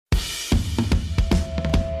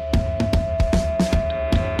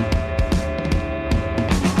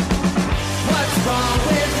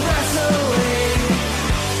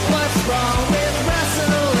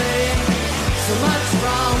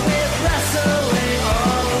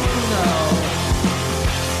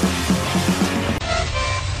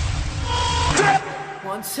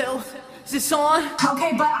Is this on?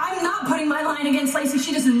 Okay, but I'm not putting my line against Lacey.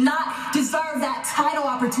 She does not deserve that title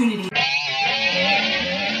opportunity.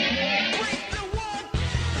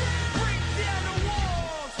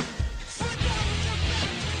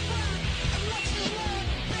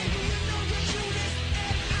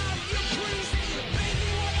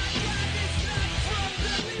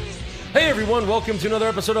 Hey everyone, welcome to another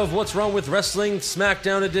episode of What's Wrong with Wrestling,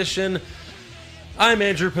 SmackDown edition. I'm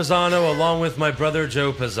Andrew Pisano, along with my brother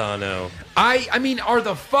Joe Pisano. I mean, are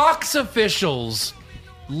the Fox officials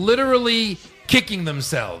literally kicking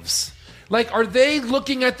themselves? Like, are they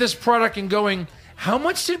looking at this product and going, how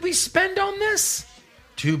much did we spend on this?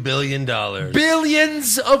 $2 billion.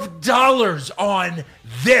 Billions of dollars on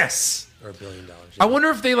this. Or $1 billion. Yeah. I wonder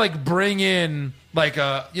if they, like, bring in, like,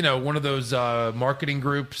 one of those marketing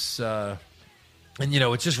groups, and,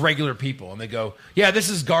 it's just regular people. And they go, yeah, this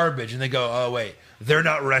is garbage. And they go, oh, wait, they're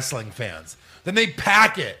not wrestling fans. Then they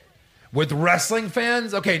pack it with wrestling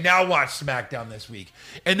fans. Okay, now watch SmackDown this week.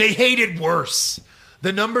 And they hate it worse.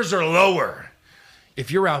 The numbers are lower.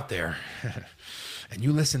 If you're out there and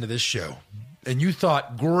you listen to this show and you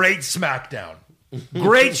thought, great SmackDown,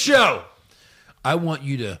 great show, I want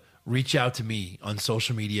you to reach out to me on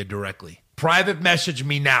social media directly. Private message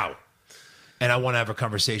me now. And I want to have a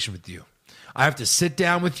conversation with you. I have to sit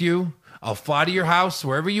down with you. I'll fly to your house,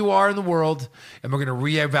 wherever you are in the world, and we're going to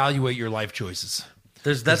reevaluate your life choices.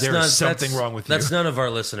 There's something wrong with you. That's none of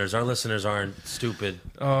our listeners. Our listeners aren't stupid.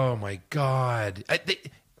 Oh, my God.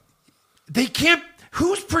 They can't...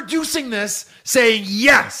 Who's producing this saying,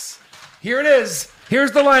 yes, here it is.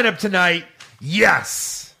 Here's the lineup tonight.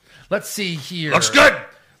 Yes. Let's see here. Looks good.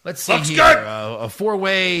 Let's see here. A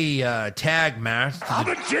four-way tag match. I'm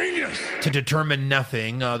a genius. To determine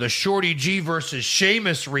nothing. The Shorty G versus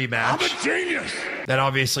Sheamus rematch. I'm a genius. That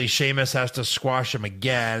obviously Sheamus has to squash him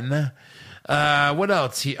again. What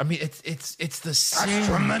else? It's the same. That's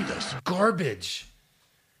tremendous. Garbage.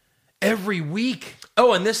 Every week.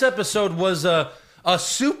 Oh, and this episode was a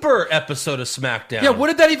super episode of SmackDown. Yeah, what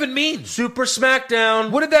did that even mean? Super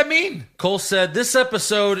SmackDown. What did that mean? Cole said this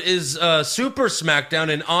episode is Super SmackDown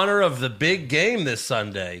in honor of the big game this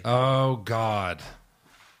Sunday. Oh, God.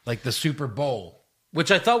 Like the Super Bowl.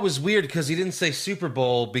 Which I thought was weird because he didn't say Super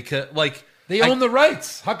Bowl because, like... They own the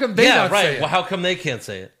rights. How come they not say it? Well, how come they can't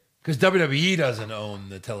say it? Because WWE doesn't own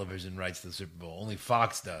the television rights to the Super Bowl. Only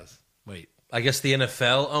Fox does. Wait. I guess the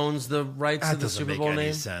NFL owns the rights to the Super Bowl name? That doesn't make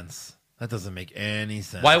any sense. That doesn't make any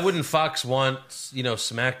sense. Why wouldn't Fox want,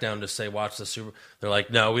 SmackDown to say watch the Super? They're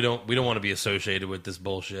like, no, we don't want to be associated with this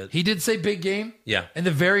bullshit. He did say big game. Yeah. In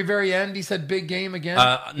the very, very end, he said big game again.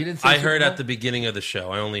 He didn't say I Super heard Bowl? At the beginning of the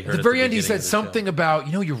show. I only heard at the very end. He said something about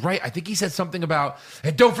you're right. I think he said something about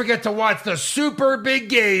and don't forget to watch the super big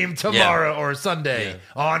game tomorrow or Sunday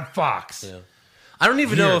on Fox. Yeah. I don't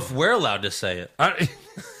even know if we're allowed to say it.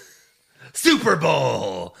 Super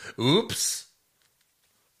Bowl. Oops.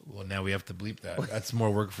 Well, now we have to bleep that. That's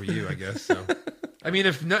more work for you, I guess. So, I mean,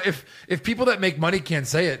 if people that make money can't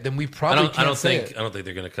say it, then we probably can't say it. I don't think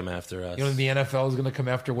they're going to come after us. You know, the NFL is going to come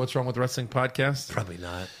after What's Wrong with Wrestling podcast? Probably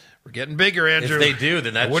not. We're getting bigger, Andrew. If they do,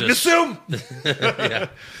 then that's I wouldn't assume. Yeah.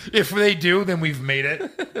 If they do, then we've made it.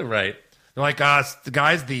 Right. They're like, guys,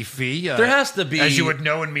 the fee. There has to be. As you would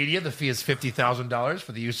know in media, the fee is $50,000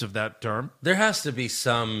 for the use of that term. There has to be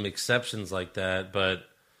some exceptions like that, but.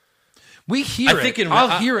 We hear I think it.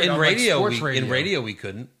 I'll hear it in on radio. Like radio. In radio, we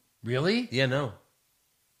couldn't. Really? Yeah, no.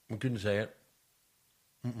 We couldn't say it.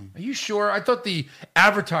 Mm-mm. Are you sure? I thought the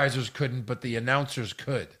advertisers couldn't, but the announcers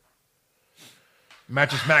could.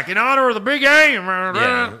 Match is Mac in honor of the big game.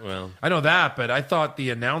 Yeah, well. I know that, but I thought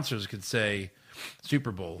the announcers could say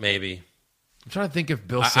Super Bowl. Maybe. I'm trying to think if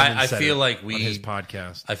Bill Simmons said it on his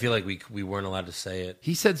podcast. I feel like we weren't allowed to say it.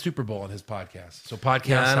 He said Super Bowl on his podcast. So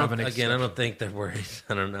podcasts have an exception. Again, I don't think they're worried.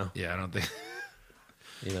 I don't know. Yeah, I don't think.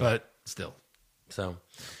 But still. So,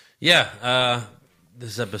 yeah,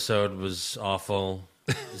 this episode was awful.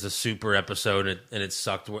 It was a super episode, and it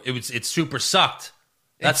sucked. It super sucked.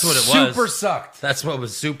 That's what it was. Super sucked. That's what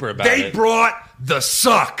was super about it. They brought the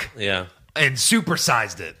suck. Yeah. And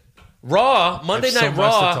supersized it. Raw, Monday Night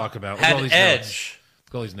Raw had Edge.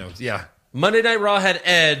 Look at all these notes. Yeah. Monday Night Raw had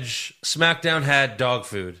Edge. SmackDown had dog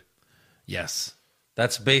food. Yes.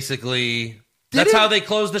 That's basically... That's how they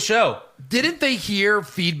closed the show. Didn't they hear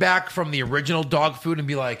feedback from the original dog food and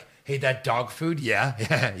be like, hey, that dog food?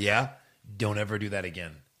 Yeah. Yeah. Don't ever do that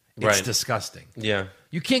again. It's disgusting. Yeah.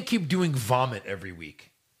 You can't keep doing vomit every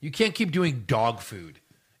week. You can't keep doing dog food.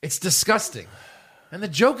 It's disgusting. And the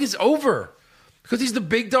joke is over. Because he's the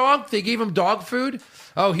big dog, they gave him dog food.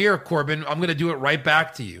 Oh, here, Corbin, I'm going to do it right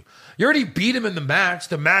back to you. You already beat him in the match.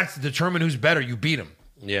 The match to determine who's better, you beat him.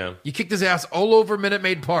 Yeah. You kicked his ass all over Minute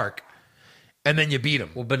Maid Park, and then you beat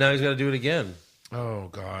him. Well, but now he's got to do it again. Oh,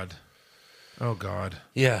 God. Oh, God.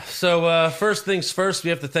 Yeah. So first things first, we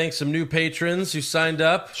have to thank some new patrons who signed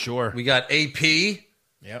up. Sure. We got AP.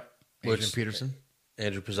 Yep. Which- Adrian Peterson.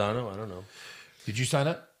 Andrew Pisano. I don't know. Did you sign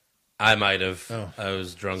up? I might have. Oh. I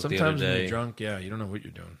was drunk the Sometimes other when day. you're drunk, yeah, you don't know what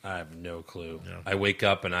you're doing. I have no clue. Yeah. I wake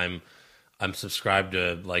up and I'm subscribed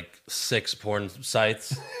to like 6 porn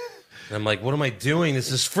sites. And I'm like, what am I doing?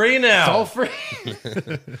 This is free now. It's all free.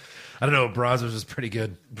 I don't know. Brazzers is pretty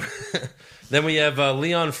good. Then we have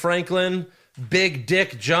Leon Franklin, Big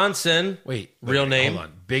Dick Johnson. Wait. Real name? Hold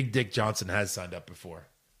on. Big Dick Johnson has signed up before.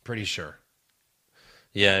 Pretty sure.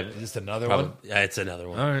 Yeah. Is this another Probably, one? yeah, it's another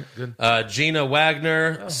one. All right. Good. Gina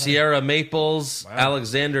Wagner, Sierra Maples,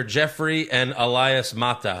 Alexander Jeffrey, and Elias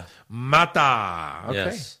Mata. Mata. Okay.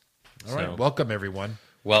 Yes. All right. So, Welcome, everyone.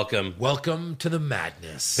 welcome. Welcome to the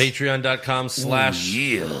madness. Patreon.com/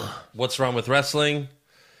 What's Wrong with Wrestling.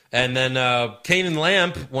 And then Kanan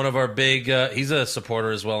Lamp, one of our big, he's a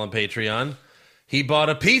supporter as well on Patreon. He bought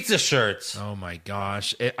a pizza shirt. Oh my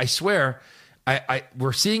gosh! I swear,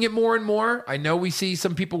 we're seeing it more and more. I know we see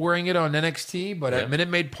some people wearing it on NXT, but at Minute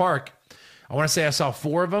Maid Park, I want to say I saw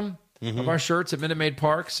 4 of them of our shirts at Minute Maid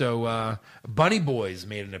Park. So Bunny Boys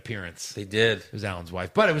made an appearance. They did. It was Alan's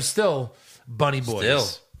wife, but it was still Bunny Boys. Still.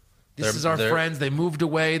 This is our they're- friends. They moved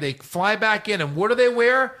away. They fly back in, and what do they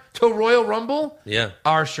wear to a Royal Rumble? Yeah.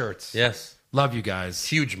 Our shirts. Yes. Love you guys.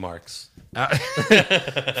 Huge marks.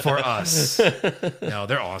 For us. No,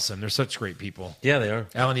 they're awesome. They're such great people. Yeah, they are.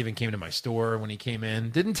 Alan even came to my store when he came in.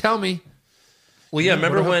 Didn't tell me. Well, yeah,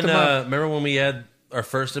 remember would've hooked him up. when we had our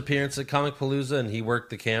first appearance at Comic Palooza and he worked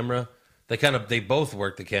the camera? They both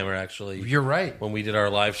worked the camera, actually. You're right. When we did our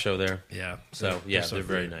live show there. Yeah. So, yeah, they're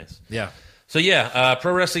very great. nice. Yeah. So, yeah,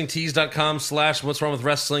 ProWrestlingTees.com/ What's Wrong with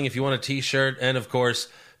Wrestling if you want a t-shirt. And, of course,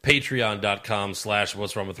 Patreon.com/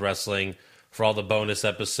 What's Wrong with Wrestling for all the bonus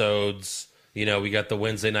episodes. You know, we got the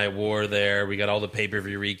Wednesday Night War there. We got all the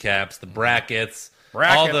pay-per-view recaps, the brackets,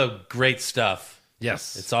 all the great stuff.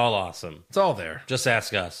 Yes. It's all awesome. It's all there. Just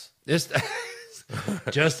ask us. Just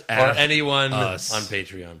Or ask anyone us. on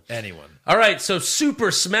Patreon. anyone. All right, so Super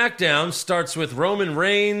SmackDown starts with Roman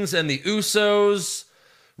Reigns and the Usos.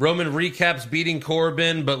 Roman recaps beating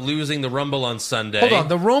Corbin, but losing the Rumble on Sunday. Hold on.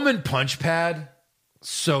 The Roman punch pad,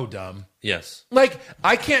 so dumb. Yes. Like,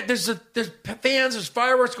 I can't, there's fans, there's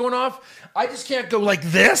fireworks going off. I just can't go like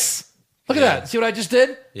this. Look at that. See what I just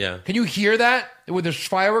did? Yeah. Can you hear that? Where there's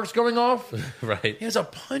fireworks going off? Right. He has a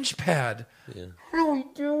punch pad. Yeah. What are we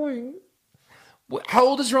doing? How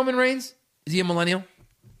old is Roman Reigns? Is he a millennial?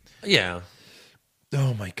 Yeah.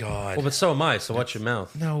 Oh, my God. Well, but so am I, so watch your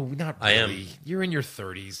mouth. No, not really. I am. You're in your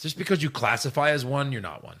 30s. Just because you classify as one, you're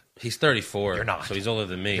not one. He's 34. You're not. So he's older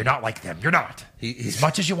than me. You're not like them. You're not. He's As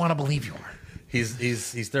much as you want to believe you are.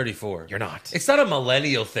 He's 34. You're not. It's not a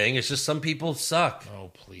millennial thing. It's just some people suck. Oh,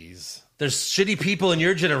 please. There's shitty people in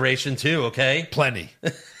your generation too, okay? Plenty.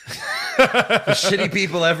 There's shitty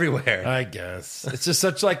people everywhere. I guess. It's just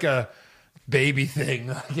such like a baby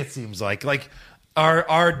thing, it seems like. Like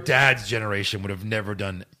our dad's generation would have never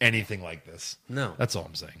done anything like this. No. That's all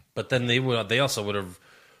I'm saying. But then they also would have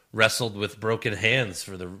wrestled with broken hands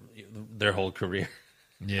for their whole career.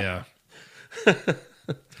 Yeah.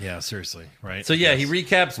 Yeah, seriously, right? So yeah, he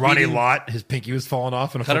recaps Ronnie beating- Lott, his pinky was falling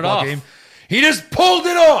off in a Cut it football off. game. He just pulled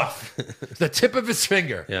it off. The tip of his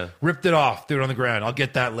finger. Yeah. Ripped it off, threw it on the ground. I'll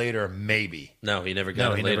get that later, maybe. No, he never got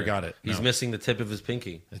No, it. he later. never got it. He's No. missing the tip of his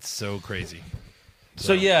pinky. It's so crazy.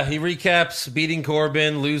 So yeah, he recaps beating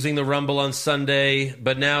Corbin, losing the Rumble on Sunday,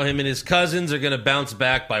 but now him and his cousins are going to bounce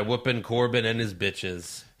back by whooping Corbin and his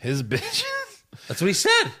bitches. His bitch. That's what he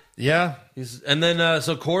said. Yeah. And then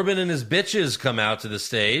so Corbin and his bitches come out to the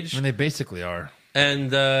stage. I mean, they basically are.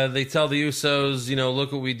 And they tell the Usos, you know,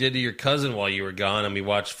 look what we did to your cousin while you were gone. And we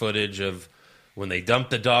watch footage of when they dumped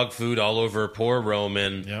the dog food all over poor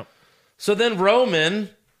Roman. Yep. So then Roman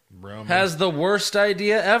has the worst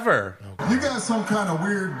idea ever. You got some kind of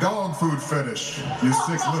weird dog food fetish, you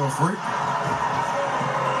sick little freak.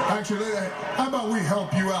 Actually, how about we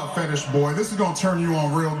help you out, fetish boy? This is going to turn you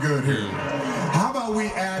on real good here. How about we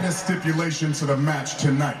add a stipulation to the match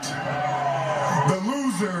tonight? The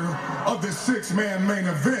loser of the 6-man main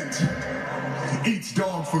event eats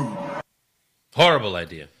dog food. Horrible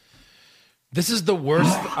idea. This is the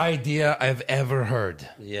worst idea I've ever heard.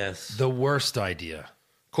 Yes. The worst idea.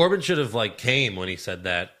 Corbin should have came when he said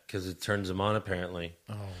that because it turns him on apparently.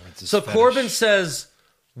 Oh, it's his So fetish. Corbin says,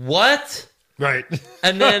 "What?" Right.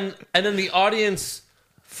 And then the audience.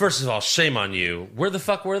 First of all, shame on you. Where the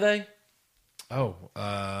fuck were they? Oh,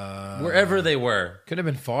 Wherever they were. could have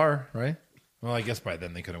been far, right? Well, I guess by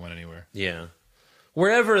then they could have went anywhere. Yeah.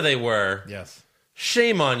 Wherever they were, Yes.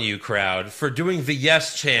 shame on you, crowd, for doing the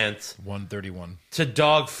yes chant 131. to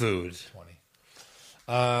dog food.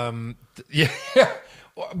 20. Yeah.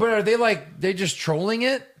 But are they just trolling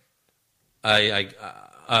it?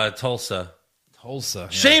 Tulsa. Tulsa. Yeah.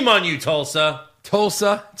 Shame on you, Tulsa.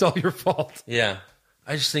 Tulsa, it's all your fault. Yeah.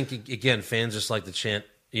 I just think, again, fans just like to chant,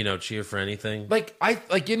 cheer for anything. Like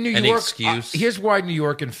in New Any York, excuse. here's why New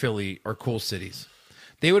York and Philly are cool cities.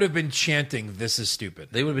 They would have been chanting, "This is stupid."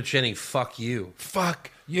 They would have been chanting, fuck you.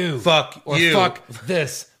 Fuck you. Fuck or you. fuck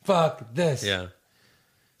this. Fuck this. Yeah.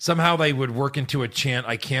 Somehow they would work into a chant,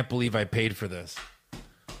 "I can't believe I paid for this."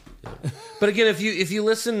 But again, if you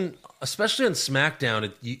listen, especially on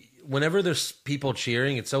SmackDown, whenever there's people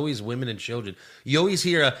cheering, it's always women and children. You always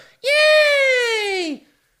hear a yay,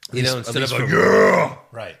 instead of a yeah.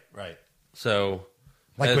 Right. So,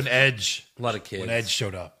 Like when Edge, a lot of kids, when Edge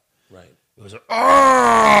showed up, right? it was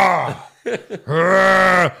ah.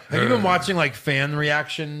 Have you been watching like fan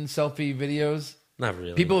reaction selfie videos? Not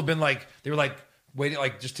really. People have been like, they were like waiting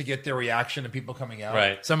like just to get their reaction and people coming out.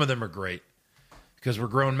 Right. Some of them are great because we're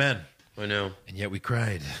grown men, I know, and yet we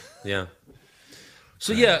cried. yeah.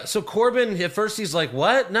 So Corbin at first he's like,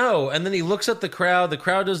 "What? No," and then he looks at the crowd. The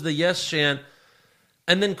crowd does the yes chant,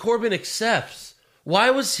 and then Corbin accepts. Why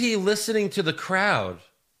was he listening to the crowd?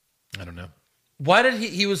 I don't know. Why did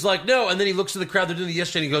he was like, no, and then he looks at the crowd, they're doing the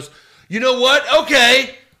yes chant, and he goes, "You know what?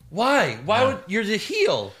 Okay." Why? Why would you're the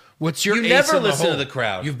heel? What's your You ace never in the listen to hole? the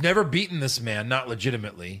crowd. You've never beaten this man, not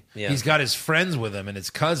legitimately. Yeah. He's got his friends with him and his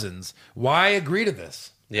cousins. Why agree to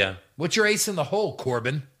this? Yeah. What's your ace in the hole,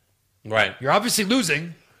 Corbin? Right. You're obviously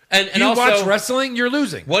losing. And You also, watch wrestling, you're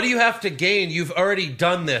losing. what do you have to gain? You've already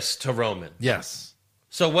done this to Roman. Yes.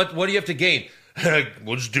 So what do you have to gain?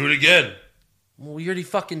 We'll just do it again. Well, you already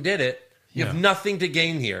fucking did it. You have nothing to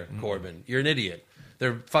gain here, Corbin. You're an idiot.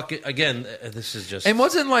 They're fucking, again, this is just... And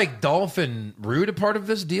wasn't like Dolph and Rude a part of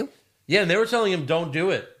this deal? Yeah, and they were telling him, don't do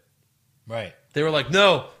it. Right. They were like,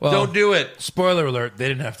 no, Well, don't do it. Spoiler alert, they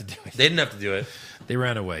didn't have to do it. They didn't have to do it. They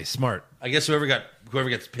ran away. Smart. I guess whoever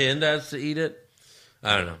gets pinned has to eat it.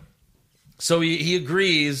 I don't know. So he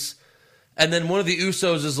agrees, and then one of the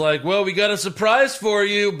Usos is like, well, we got a surprise for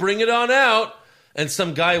you. Bring it on out. And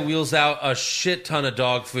some guy wheels out a shit ton of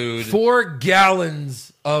dog food. 4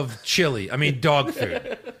 gallons of chili. I mean, dog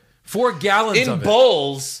food. 4 gallons in of it.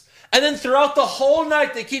 bowls. And then throughout the whole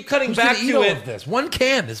night, they keep cutting Who's back gonna eat to all it. of this? 1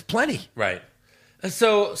 can is plenty. Right. And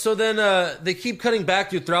so then they keep cutting back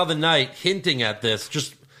to it throughout the night, hinting at this.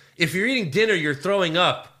 Just if you're eating dinner, you're throwing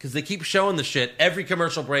up because they keep showing the shit. Every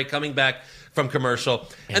commercial break, coming back from commercial.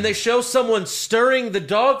 And they show someone stirring the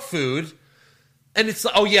dog food. And it's,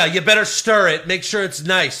 oh yeah, you better stir it. Make sure it's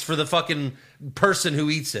nice for the fucking person who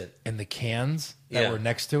eats it. And the cans that Yeah. were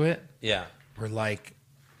next to it Yeah. were like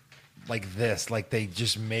this. Like they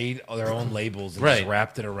just made their own labels and Right. just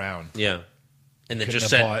wrapped it around. Yeah. And it Couldn't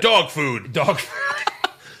just have said, bought- dog food. Dog food.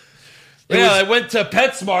 Yeah, I went to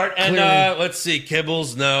PetSmart and Clearly. let's see,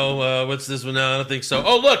 Kibbles, no. What's this one? No, I don't think so.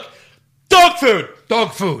 Oh, look, dog food.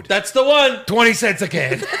 Dog food. That's the one. 20 cents a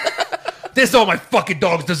can. This is all my fucking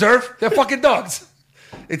dogs deserve. They're fucking dogs.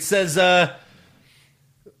 It says,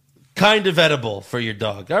 kind of edible for your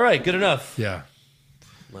dog. All right, good enough. Yeah.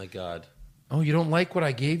 My God. Oh, you don't like what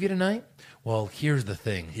I gave you tonight? Well, here's the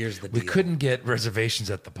thing. Here's the We deal. couldn't get reservations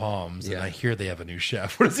at the Palms, and Yeah. I hear they have a new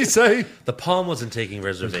chef. What does he say? The Palm wasn't taking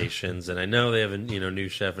reservations, and I know they have a new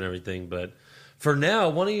chef and everything, but for now,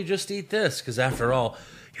 why don't you just eat this? Because after all,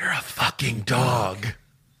 you're a fucking dog.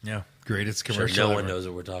 Yeah. Greatest Sure, commercial no ever. one knows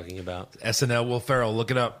what we're talking about. SNL Will Ferrell. Look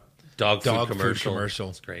it up. Dog food commercial.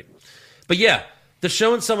 It's great. But yeah, they're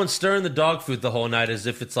showing someone stirring the dog food the whole night as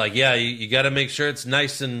if it's like, yeah, you got to make sure it's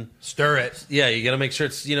nice and Stir it. yeah, you got to make sure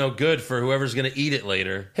it's good for whoever's going to eat it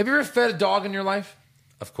later. Have you ever fed a dog in your life?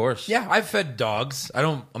 Of course. Yeah, I've fed dogs.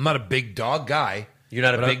 I'm not a big dog guy. You're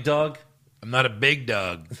not a But big dog? I'm not a big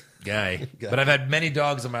dog guy. But I've had many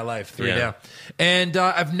dogs in my life. 3 Yeah. now. And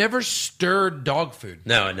I've never stirred dog food.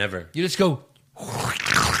 No, I never. You just go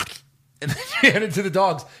and then you hand it to the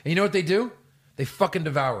dogs. And you know what they do? They fucking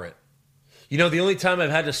devour it. The only time I've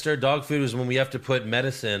had to stir dog food is when we have to put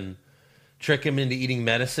medicine, trick him into eating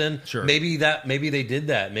medicine. Sure. Maybe they did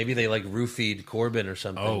that. Maybe they like roofied Corbin or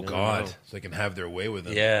something. Oh, I don't God. know. So they can have their way with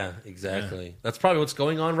it. Yeah, exactly. That's probably what's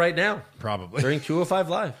going on right now. Probably. During 205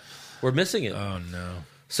 Live. We're missing it. Oh, no.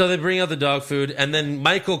 So they bring out the dog food, and then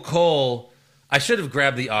Michael Cole, I should have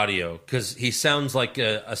grabbed the audio because he sounds like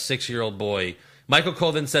a 6-year-old boy. Michael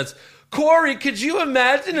Cole then says, Corey, could you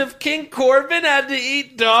imagine if King Corbin had to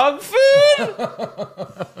eat dog food?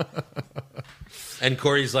 And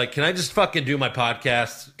Corey's like, can I just fucking do my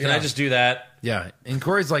podcast? Can I just do that? Yeah. And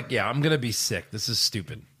Corey's like, yeah, I'm going to be sick. This is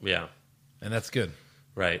stupid. Yeah. And that's good.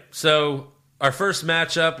 Right. So our first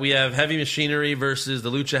matchup, we have Heavy Machinery versus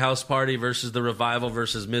the Lucha House Party versus the Revival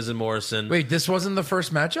versus Miz and Morrison. Wait, this wasn't the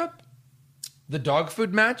first matchup? The dog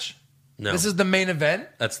food match? No. This is the main event?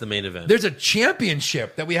 That's the main event. There's a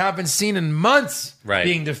championship that we haven't seen in months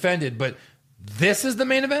being defended, but this is the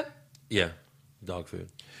main event? Yeah. Dog food.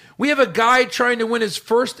 We have a guy trying to win his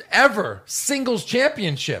first ever singles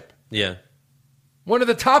championship. Yeah. One of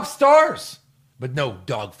the top stars. But no,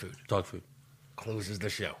 dog food. Dog food. Closes the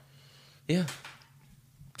show. Yeah.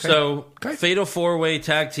 Okay. So, Fatal 4-Way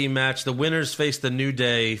Tag Team match. The winners face the New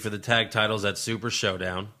Day for the tag titles at Super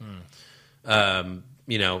Showdown.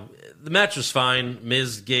 You know, the match was fine.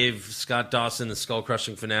 Miz gave Scott Dawson the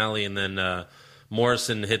skull-crushing finale, and then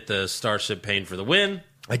Morrison hit the Starship Pain for the win.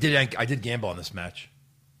 I did gamble on this match.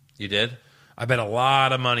 You did? I bet a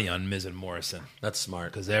lot of money on Miz and Morrison. That's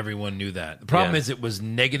smart. Because everyone knew that. The problem is it was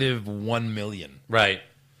negative $1 million. Right.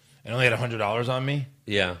 I only had $100 on me.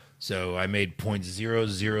 Yeah. So I made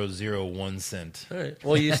 $0.0001. All right.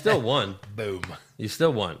 Well, you still won. Boom. You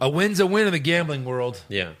still won. A win's a win in the gambling world.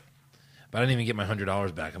 Yeah. But I didn't even get my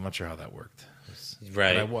 $100 back. I'm not sure how that worked.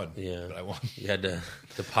 Right. But I won. Yeah. But I won. You had to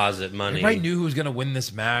deposit money. Everybody knew who was going to win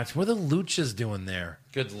this match. What are the Luchas doing there?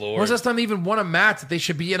 Good Lord. When's the last time they even won a match that they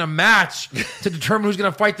should be in a match to determine who's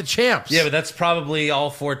going to fight the champs? Yeah, but that's probably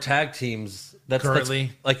all 4 tag teams.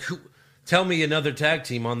 Currently. Like, who? Tell me another tag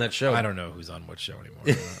team on that show. I don't know who's on what show anymore.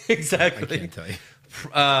 Exactly. I can't tell you.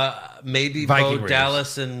 Maybe Viking Bo Raiders.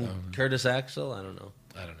 Dallas and Curtis Axel? I don't know.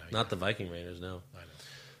 I don't know. Not the Viking Raiders, no. I know.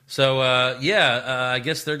 So, I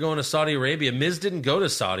guess they're going to Saudi Arabia. Miz didn't go to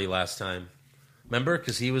Saudi last time. Remember?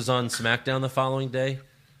 Because he was on SmackDown the following day.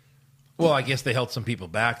 Well, I guess they held some people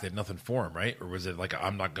back. They had nothing for him, right? Or was it like,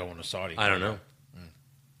 I'm not going to Saudi? I don't know.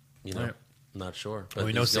 You know, I'm not sure. But Well,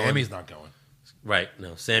 we know Sammy's not going. Right.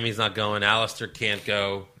 No, Sammy's not going. Alistair can't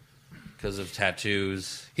go because of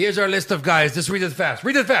tattoos. Here's our list of guys. Just read it fast.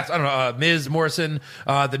 Read it fast. I don't know. Miz, Morrison,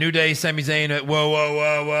 The New Day, Sami Zayn.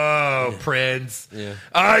 Whoa. Prince. Yeah.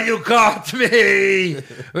 Oh, you caught me.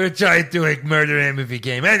 We're trying to murder him if he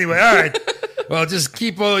came. Anyway, all right. Well, just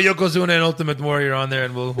keep Yokozuna and Ultimate Warrior on there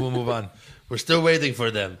and we'll move on. We're still waiting for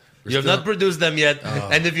them. You have not produced them yet.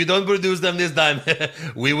 And if you don't produce them this time,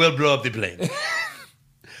 we will blow up the plane.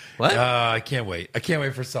 What? I can't wait. I can't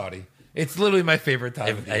wait for Saudi. It's literally my favorite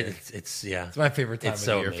time of year. It's my favorite time It's of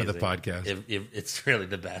so year for the amazing. podcast. It's really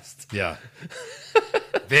the best. Yeah.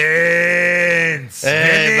 Vince!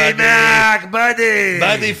 Hey, Vinny buddy. Mac, buddy!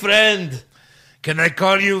 Buddy friend. Can I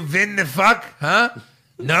call you Vin the fuck? Huh?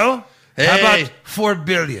 No? Hey. How about 4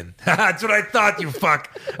 billion? That's what I thought, you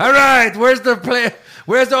fuck. All right, where's the play?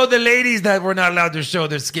 Where's all the ladies that were not allowed to show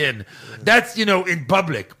their skin? That's, in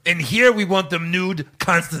public. And here we want them nude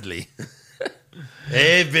constantly.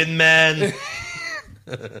 Hey, Vin man.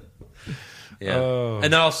 Yeah. Oh.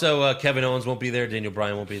 And also, Kevin Owens won't be there. Daniel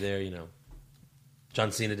Bryan won't be there.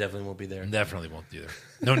 John Cena definitely won't be there. Definitely won't do that.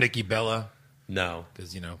 No Nikki Bella, No.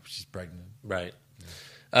 because, she's pregnant. Right.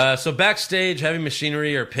 So backstage, Heavy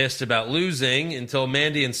Machinery are pissed about losing until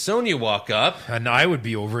Mandy and Sonya walk up. And I would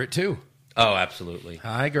be over it, too. Oh, absolutely.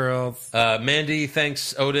 Hi, girls. Mandy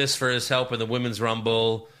thanks Otis for his help in the Women's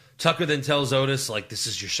Rumble. Tucker then tells Otis, this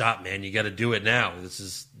is your shot, man. You got to do it now. This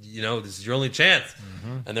is your only chance.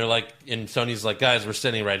 Mm-hmm. And they're like, and Sonya's like, guys, we're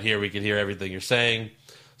standing right here. We can hear everything you're saying.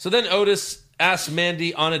 So then Otis asks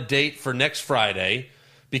Mandy on a date for next Friday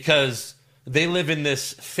because they live in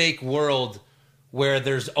this fake world where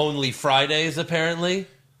there's only Fridays, apparently.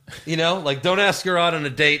 Don't ask her out on a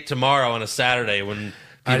date tomorrow on a Saturday when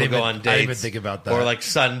people go on dates. I didn't even think about that. Or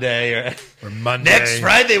Sunday or Monday. Next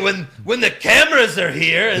Friday when the cameras are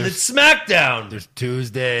here and it's SmackDown. There's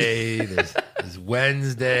Tuesday. There's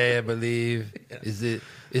Wednesday, I believe.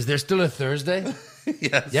 Is there still a Thursday?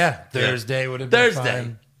 Yes. Yeah, Thursday would have been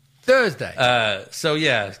fine. Thursday. So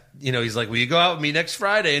yeah, he's like, will you go out with me next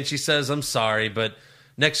Friday? And she says, I'm sorry, but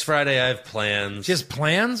next Friday I have plans. She has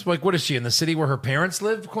plans? What is she, in the city where her parents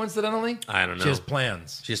live, coincidentally? I don't know. She has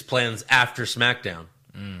plans. She has plans after SmackDown.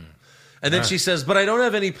 And then she says, but I don't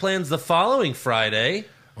have any plans the following Friday.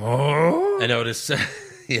 Oh? And Otis,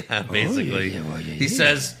 yeah, basically. He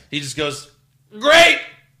says, he just goes, great!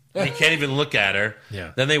 And he can't even look at her.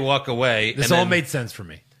 Yeah. Then they walk away. This all made sense for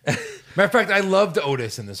me. Matter of fact, I loved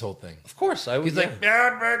Otis in this whole thing. Of course. He's like,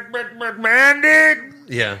 Mandy,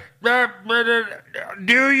 yeah.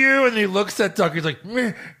 do you? And he looks at Tucker. He's like,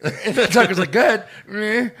 meh. And Tucker's like, good.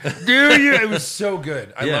 Do you? It was so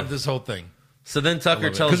good. I love this whole thing. So then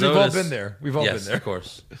Tucker tells Otis. Because we've all been there. We've all been there. Of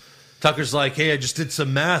course. Tucker's like, hey, I just did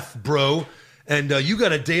some math, bro. And you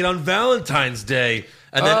got a date on Valentine's Day.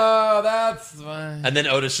 And then, that's fine. And then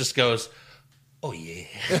Otis just goes, oh, yeah.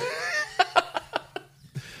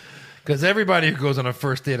 Because everybody who goes on a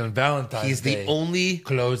first date on Valentine's He's Day the only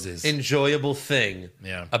closes. enjoyable thing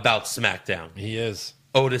about SmackDown. He is.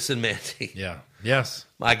 Otis and Mandy. Yeah. Yes.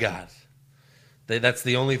 My God. That's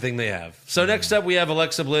the only thing they have. So next up, we have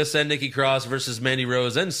Alexa Bliss and Nikki Cross versus Mandy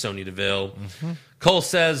Rose and Sonya Deville. Mm-hmm. Cole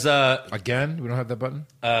says... Again? We don't have that button?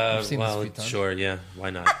 I've seen this a few times. Sure, yeah. Why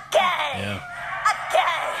not? Yeah.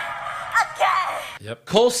 Yep.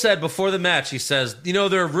 Cole said before the match, he says,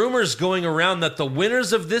 there are rumors going around that the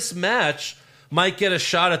winners of this match might get a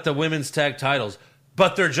shot at the women's tag titles,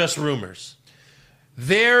 but they're just rumors.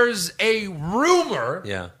 There's a rumor.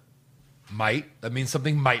 Yeah. That means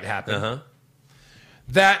something might happen. Uh-huh.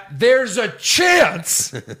 That there's a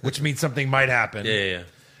chance, which means something might happen. Yeah.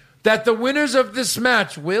 That the winners of this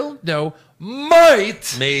match might.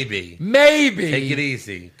 Maybe. Take it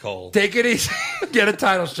easy, Cole. Take it easy. Get a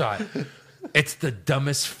title shot. It's the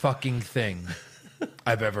dumbest fucking thing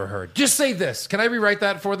I've ever heard. Just say this. Can I rewrite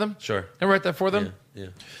that for them? Sure. Can I write that for them? Yeah.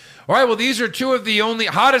 All right, well, these are two of the only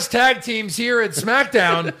hottest tag teams here at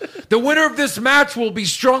SmackDown. The winner of this match will be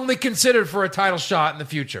strongly considered for a title shot in the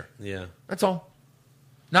future. Yeah. That's all.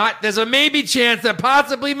 There's a maybe chance that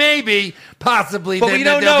possibly. But we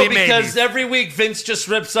don't know because every week Vince just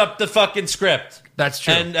rips up the fucking script. That's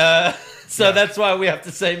true. And that's why we have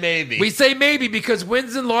to say maybe. We say maybe because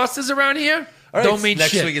wins and losses around here don't mean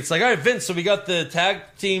next shit. Next week it's like, all right, Vince, so we got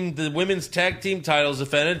the women's tag team titles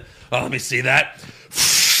defended. Oh, let me see that.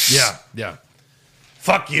 Yeah.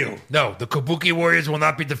 Fuck you. No, the Kabuki Warriors will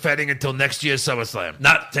not be defending until next year's SummerSlam.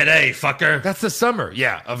 Not today, fucker. That's the summer,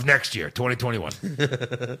 of next year,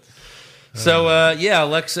 2021. So,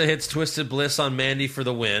 Alexa hits Twisted Bliss on Mandy for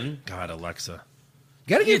the win. God, Alexa.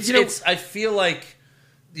 Gotta get, I feel like,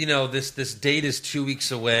 this date is 2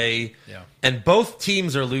 weeks away. Yeah. And both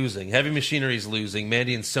teams are losing. Heavy Machinery's losing.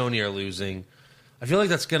 Mandy and Sonya are losing. I feel like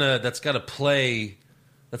that's gonna play...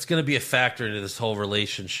 That's going to be a factor into this whole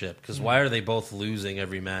relationship because why are they both losing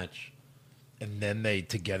every match? And then they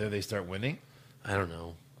start winning? I don't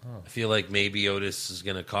know. I feel like maybe Otis is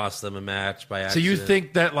going to cost them a match by accident. So you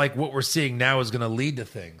think that what we're seeing now is going to lead to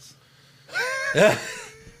things? Yeah,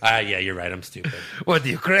 you're right. I'm stupid. What, are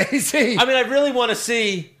you crazy? I mean, I really want to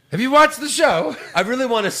see... Have you watched the show? I really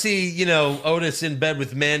want to see, Otis in bed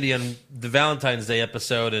with Mandy on the Valentine's Day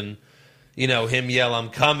episode and... him yell, I'm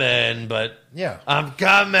coming, but I'm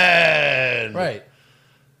coming. Right.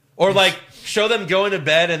 Or show them going to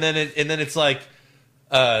bed and then it's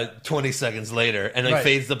 20 seconds later and then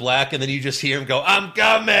fades to black and then you just hear him go, I'm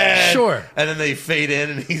coming. Sure. And then they fade in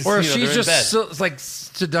and he's or she's just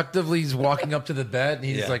seductively he's walking up to the bed and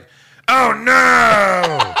he's like, oh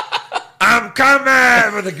no, I'm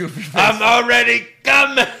coming with a goofy face. I'm already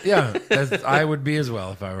coming. Yeah, I would be as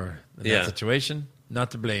well if I were in that situation.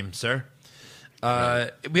 Not to blame, sir.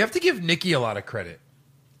 We have to give Nikki a lot of credit.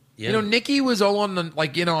 Yeah. Nikki was all on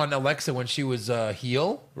on Alexa when she was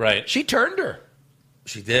heel. Right. She turned her.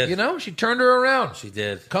 She did. She turned her around. She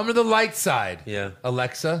did. Come to the light side. Yeah.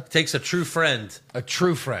 Alexa. Takes a true friend. A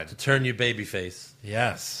true friend. To turn you babyface.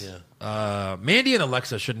 Yes. Yeah. Mandy and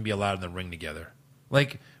Alexa shouldn't be allowed in the ring together.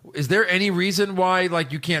 Is there any reason why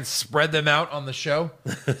you can't spread them out on the show?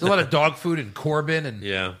 There's a lot of dog food and Corbin and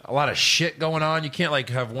a lot of shit going on. You can't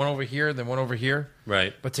have one over here, then one over here.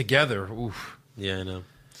 Right. But together, oof. Yeah, I know.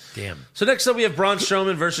 Damn. So next up we have Braun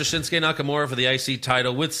Strowman versus Shinsuke Nakamura for the IC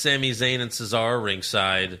title with Sami Zayn and Cesaro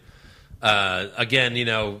ringside. Again,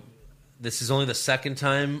 this is only the second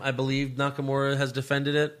time I believe Nakamura has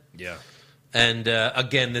defended it. Yeah. And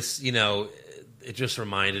again, this, it just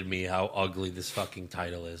reminded me how ugly this fucking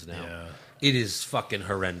title is now. Yeah. It is fucking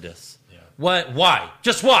horrendous. Yeah. What? Why?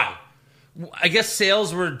 Just why? I guess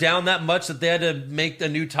sales were down that much that they had to make a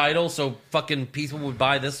new title so fucking people would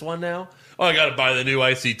buy this one now. Oh, I got to buy the new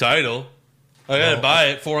IC title. I got to buy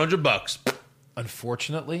it, $400.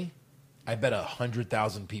 Unfortunately, I bet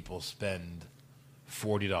 100,000 people spend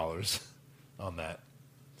 $40 on that.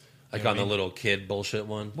 On the little kid bullshit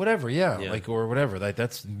one? Whatever, yeah. Or whatever.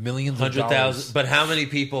 That's millions of dollars. 100,000. But how many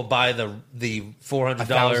people buy the $400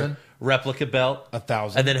 1,000? replica belt?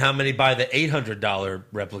 1,000. And then how many buy the $800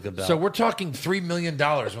 replica belt? So we're talking $3 million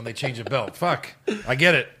when they change a belt. Fuck. I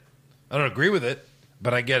get it. I don't agree with it,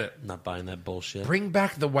 but I get it. I'm not buying that bullshit. Bring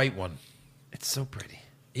back the white one. It's so pretty.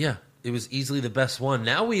 Yeah. It was easily the best one.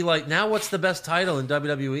 Now what's the best title in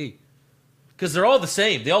WWE? Because they're all the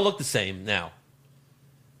same. They all look the same now.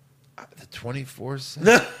 The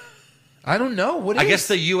 24/7? I don't know. What is I guess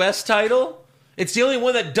the U.S. title? It's the only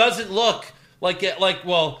one that doesn't look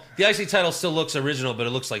Well, the IC title still looks original, but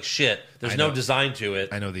it looks like shit. There's no design to it.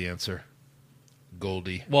 I know the answer.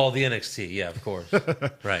 Goldie. Well, the NXT, yeah, of course.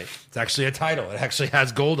 Right. It's actually a title. It actually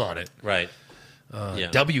has gold on it. Right.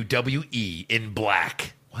 Yeah. WWE in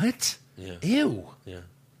black. What? Yeah. Ew. Yeah.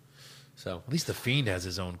 So at least the Fiend has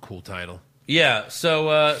his own cool title. Yeah.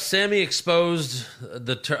 So Sammy exposed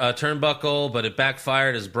the turnbuckle, but it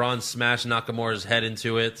backfired as Braun smashed Nakamura's head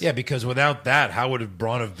into it. Yeah, because without that, how would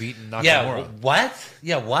Braun have beaten Nakamura? Yeah. What?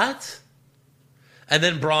 Yeah. What? And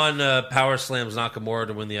then Braun power slams Nakamura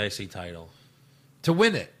to win the IC title. To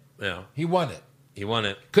win it. Yeah. He won it. He won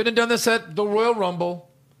it. Couldn't have done this at the Royal Rumble.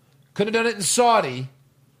 Couldn't have done it in Saudi.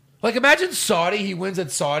 Like, imagine Saudi. He wins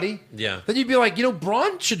at Saudi. Yeah. Then you'd be like,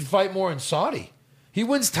 Braun should fight more in Saudi. He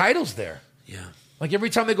wins titles there. Yeah. Like,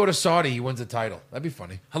 every time they go to Saudi, he wins a title. That'd be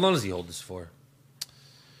funny. How long does he hold this for?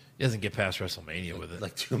 He doesn't get past WrestleMania with it.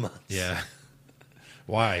 Like 2 months. Yeah.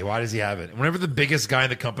 Why? Why does he have it? Whenever the biggest guy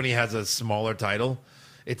in the company has a smaller title,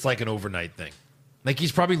 it's like an overnight thing. Like,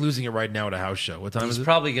 he's probably losing it right now at a house show. What time is it? He's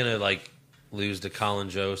probably going to, lose to Colin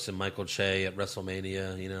Jost and Michael Che at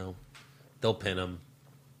WrestleMania, They'll pin him.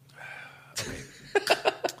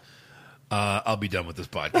 I'll be done with this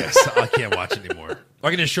podcast. I can't watch it anymore. I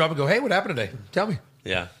can just show up and go, hey, what happened today? Tell me.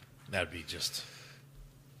 Yeah. That'd be just...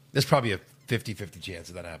 There's probably a 50-50 chance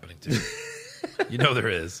of that happening, too. There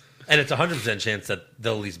is. And it's a 100% chance that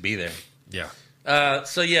they'll at least be there. Yeah.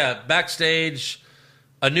 So, backstage,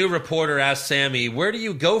 a new reporter asked Sammy, where do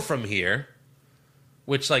you go from here?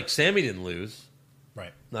 Which, Sammy didn't lose.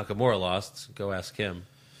 Right. Nakamura lost. Go ask him.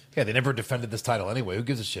 Yeah, they never defended this title anyway. Who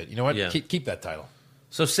gives a shit? You know what? Yeah. Keep that title.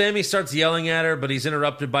 So Sammy starts yelling at her, but he's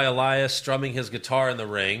interrupted by Elias strumming his guitar in the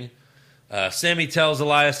ring. Sammy tells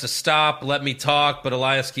Elias to stop, let me talk, but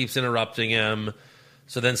Elias keeps interrupting him.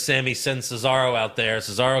 So then Sammy sends Cesaro out there.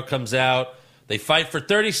 Cesaro comes out. They fight for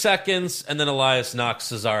 30 seconds, and then Elias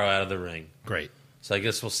knocks Cesaro out of the ring. Great. So I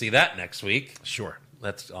guess we'll see that next week. Sure.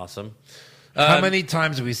 That's awesome. How many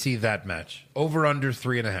times do we see that match? Over, under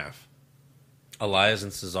 3.5. Elias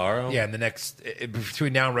and Cesaro? Yeah, in the next...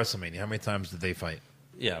 Between now and WrestleMania, how many times did they fight?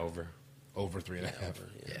 Yeah, over. Over 3.5.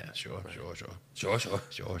 Yeah, sure.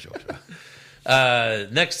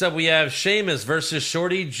 Next up, we have Sheamus versus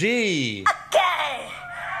Shorty G. Okay.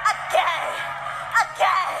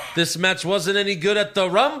 This match wasn't any good at the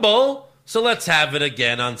Rumble, so let's have it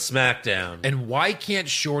again on SmackDown. And why can't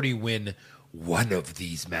Shorty win one of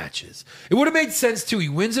these matches? It would have made sense, too. He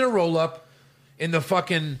wins in a roll-up in the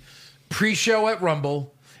fucking pre-show at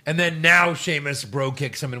Rumble, and then now Sheamus bro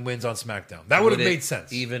kicks him and wins on SmackDown. That would have made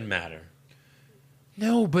sense. Even matter?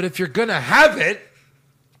 No, but if you're going to have it,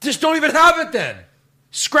 just don't even have it then.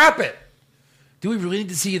 Scrap it. Do we really need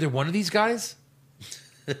to see either one of these guys?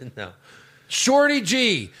 No. Shorty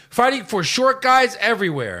G, fighting for short guys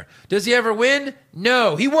everywhere. Does he ever win?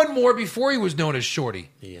 No. He won more before he was known as Shorty.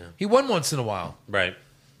 Yeah. He won once in a while. Right.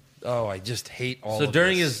 Oh, I just hate all so of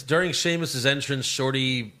during this. during Sheamus' entrance,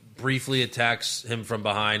 Shorty briefly attacks him from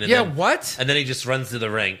behind. And Yeah, then, what? And then he just runs to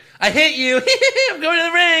the ring. I hit you. I'm going to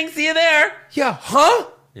the ring. See you there. Yeah, huh?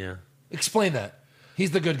 Yeah. Explain that.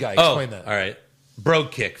 He's the good guy. Explain that. All right. Bro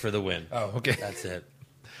kick for the win. Oh, okay. That's it.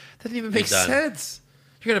 That didn't even make done. sense.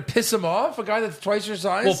 You're going to piss him off? A guy that's twice your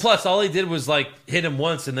size? Well, plus, all he did was, hit him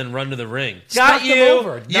once and then run to the ring. Knocked him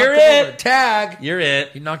over. Knocked You're him it. over. Tag. You're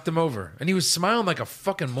it. He knocked him over. And he was smiling like a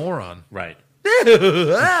fucking moron. Right.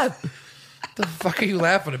 What the fuck are you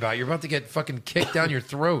laughing about? You're about to get fucking kicked down your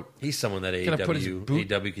throat. He's someone that Gonna put his boot-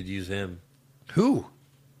 AEW could use him. Who?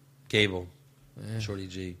 Gable. Shorty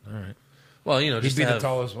G. All right. Well, He'd just be to the have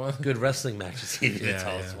tallest one. good wrestling matches. He'd be Yeah, the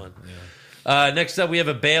tallest yeah, one. yeah. Next up, we have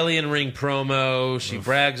a Bayley in ring promo. She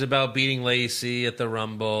brags about beating Lacey at the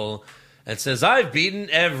Rumble and says, I've beaten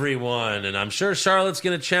everyone, and I'm sure Charlotte's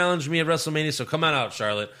going to challenge me at WrestleMania, so come on out,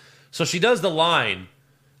 Charlotte. So she does the line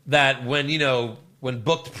that when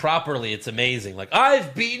booked properly, it's amazing. Like,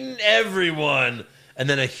 I've beaten everyone. And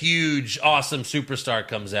then a huge, awesome superstar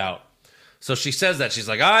comes out. So she says that. She's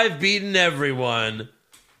like, I've beaten everyone.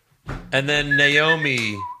 And then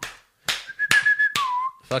Naomi...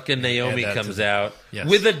 Fucking Naomi comes out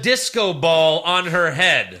with a disco ball on her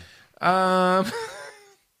head.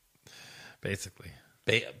 Basically.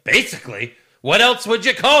 Basically? What else would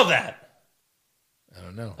you call that? I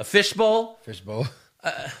don't know. A fishbowl? Fishbowl.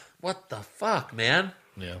 What the fuck, man?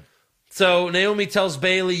 Yeah. So Naomi tells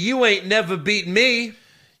Bayley, you ain't never beaten me.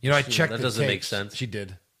 I checked that the doesn't make tapes. sense. She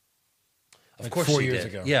did. Of course 4 she years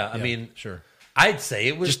did. ago. Yeah, I mean... Sure. I'd say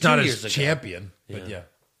it was Just 2 not years as ago. champion, but yeah.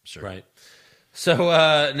 Sure. Right. So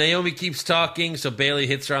Naomi keeps talking, so Bayley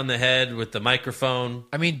hits her on the head with the microphone.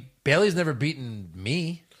 I mean, Bailey's never beaten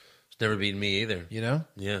me. Never beaten me either. You know?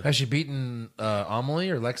 Yeah. Has she beaten Amelie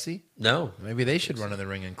or Lexi? No. Maybe they should run in the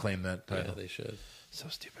ring and claim that Yeah, title. they should. So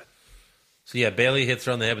stupid. So yeah, Bailey hits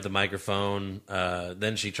her on the head with the microphone.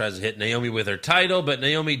 Then she tries to hit Naomi with her title, but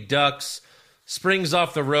Naomi ducks, springs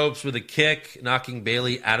off the ropes with a kick, knocking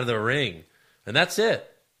Bailey out of the ring. And that's it.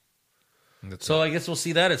 I guess we'll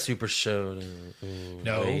see that at Super Show.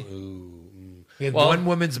 No. Wait, We had one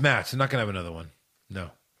women's match. They're not going to have another one. No.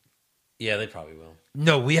 Yeah, they probably will.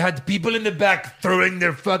 No, we had people in the back throwing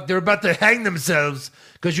their They're about to hang themselves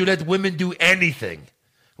because you let women do anything.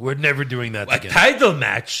 We're never doing that again. A title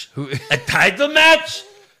match? A title match?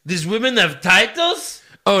 These women have titles?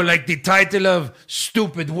 Oh, like the title of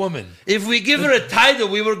stupid woman. If we give her a title,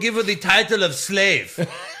 we will give her the title of slave.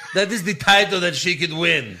 That is the title that she could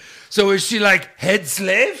win. So is she like head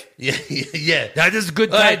slave? Yeah. That is a good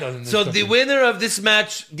title. Right. So the winner of this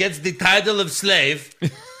match gets the title of slave.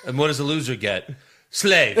 And what does the loser get?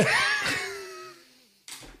 Slave.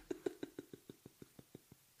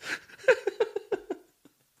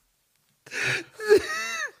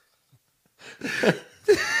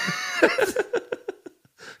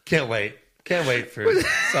 Can't wait. Can't wait for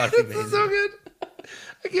Saudi Mania. This is so good.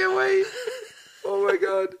 I can't wait. Oh my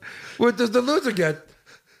God. What does the loser get?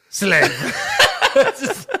 Slave.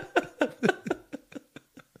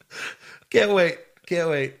 Can't wait. Can't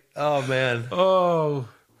wait. Oh, man. Oh.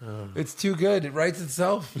 It's too good. It writes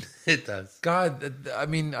itself. It does. God, I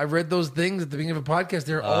mean, I read those things at the beginning of a podcast.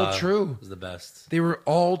 They're all true. It was the best. They were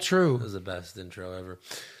all true. It was the best intro ever.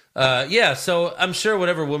 Yeah, so I'm sure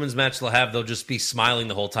whatever women's match they'll have, they'll just be smiling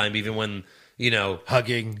the whole time, even when,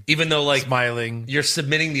 hugging, even though, like, smiling. You're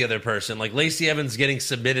submitting the other person. Like, Lacey Evans getting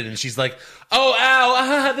submitted, and she's like, oh,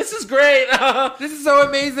 ow, this is great. This is so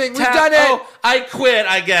amazing. We've done it. Oh, I quit,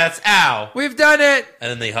 I guess. Ow. We've done it.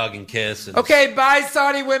 And then they hug and kiss. And Okay, bye,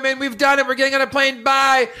 Saudi women. We've done it. We're getting on a plane.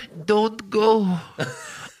 Bye. Don't go.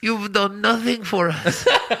 You've done nothing for us.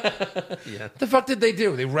 Yeah. The fuck did they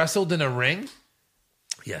do? They wrestled in a ring?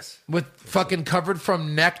 Yes. With fucking covered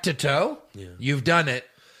from neck to toe? Yeah. You've done it.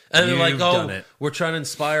 And they're like, done it. we're trying to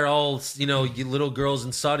inspire all, you little girls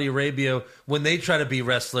in Saudi Arabia when they try to be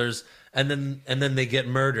wrestlers, and then they get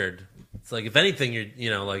murdered. It's like, if anything,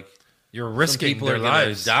 you're risking people their are gonna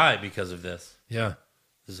lives. die because of this. Yeah.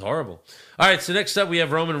 This is horrible. All right, so next up we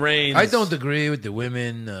have Roman Reigns. I don't agree with the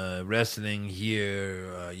women wrestling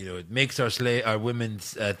here. It makes our women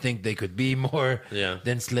think they could be more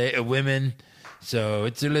than women. So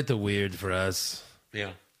it's a little weird for us. Yeah.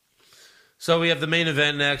 So we have the main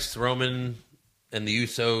event next, Roman and the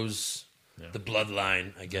Usos, the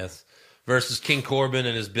bloodline, I guess, versus King Corbin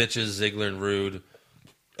and his bitches, Ziggler and Rude.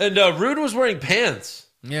 And Rude was wearing pants.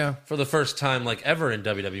 Yeah. For the first time, like, ever in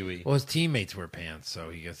WWE. Well, his teammates wear pants, so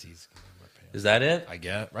he guess he's going to wear pants. Is that it? I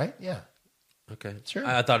get, right? Yeah. Okay. Sure.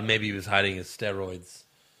 I thought maybe he was hiding his steroids.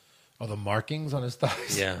 Oh, the markings on his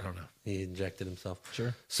thighs? Yeah. I don't know. He injected himself.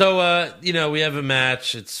 Sure. So, we have a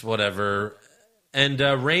match. It's whatever. And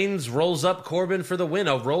Reigns rolls up Corbin for the win.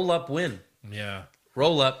 A roll-up win. Yeah.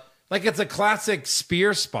 Roll up. Like, it's a classic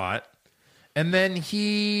spear spot, and then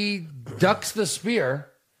he ducks the spear,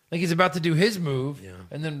 like he's about to do his move,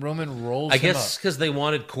 and then Roman rolls I him guess up. because they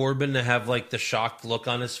wanted Corbin to have, like, the shocked look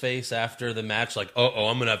on his face after the match, like, I'm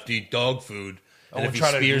going to have to eat dog food. And if he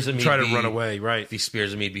spears him, try to run away, right. If he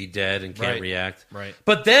spears him, he'd be dead and can't react. Right.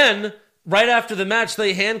 But then, right after the match,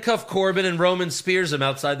 they handcuff Corbin and Roman spears him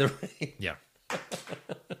outside the ring. Yeah.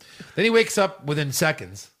 Then he wakes up within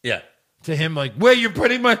seconds. Yeah. To him, like, wait, you're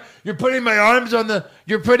putting my arms on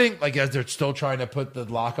like, as they're still trying to put the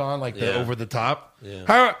lock on, like the over the top.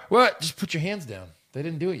 Yeah. What? Just put your hands down. They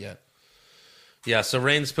didn't do it yet. Yeah, so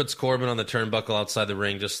Reigns puts Corbin on the turnbuckle outside the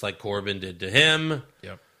ring, just like Corbin did to him.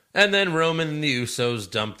 Yep. And then Roman and the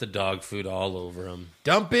Usos dump the dog food all over him.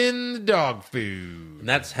 Dump in the dog food. And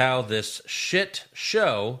that's how this shit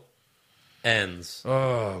show ends.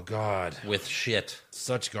 Oh, God. With shit.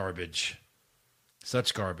 Such garbage.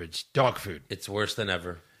 Such garbage. Dog food. It's worse than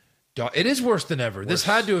ever. It is worse than ever. This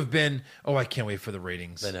had to have been, I can't wait for the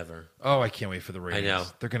ratings. Than ever. Oh, I can't wait for the ratings. I know.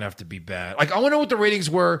 They're going to have to be bad. Like, I want to know what the ratings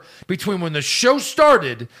were between when the show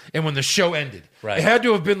started and when the show ended. Right. It had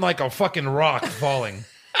to have been like a fucking rock falling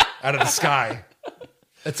out of the sky.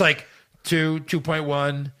 It's like 2,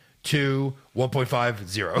 2.1, 2, 1.5,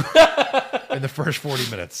 0 in the first 40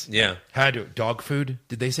 minutes. Yeah. Had to. Dog food?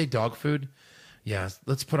 Did they say dog food? Yeah,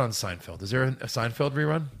 let's put on Seinfeld. Is there a Seinfeld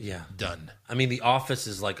rerun? Yeah. Done. I mean, The Office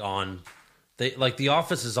is like on. The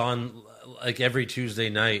Office is on like every Tuesday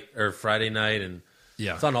night or Friday night, and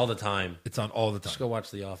it's on all the time. It's on all the time. Just go watch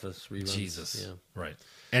The Office reruns. Jesus. Yeah. Right.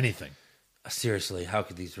 Anything. Seriously, how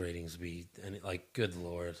could these ratings be? Good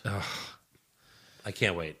Lord. I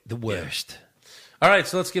can't wait. The worst. All right,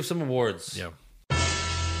 so let's give some awards. Yeah.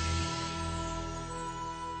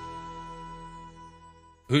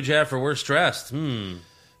 Who'd you have for worst dressed?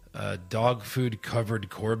 Dog food covered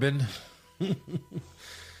Corbin.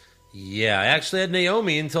 Yeah, I actually had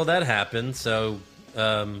Naomi until that happened, so,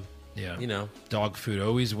 Yeah. you know. Dog food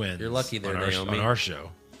always wins. You're lucky there, on Naomi. On our show.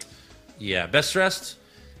 Yeah, best dressed?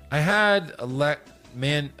 I had fuck.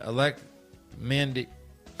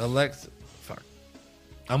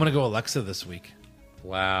 I'm going to go Alexa this week.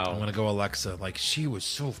 Wow. I'm going to go Alexa. Like, she was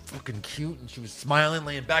so fucking cute, and she was smiling,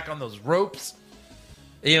 laying back on those ropes.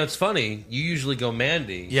 You know, it's funny. You usually go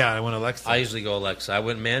Mandy. Yeah, I went Alexa. I usually go Alexa. I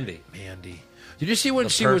went Mandy. Mandy. Did you see when The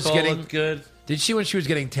she was purple getting looked good? Did you see when she was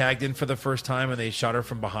getting tagged in for the first time and they shot her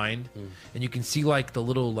from behind? And you can see like the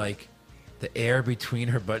little like the air between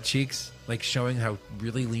her butt cheeks, like showing how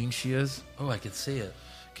really lean she is. Oh, I can see it.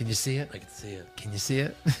 Can you see it? I can see it. Can you see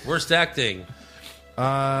it? Worst acting?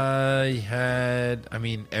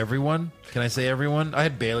 Everyone. Can I say everyone? I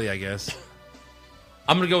had Bailey, I guess.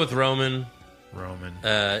 I'm going to go with Roman. Roman.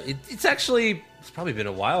 It's probably been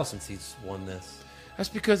a while since he's won this. That's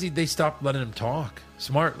because they stopped letting him talk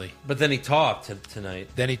smartly. But then he talked tonight.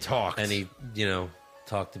 Then he talked. And he,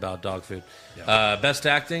 talked about dog food. Yeah. Best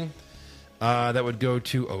acting? That would go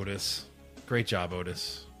to Otis. Great job,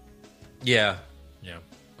 Otis. Yeah. Yeah.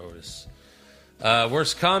 Otis.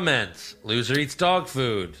 Worst comment? Loser eats dog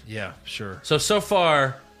food. Yeah, sure. So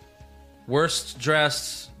far, worst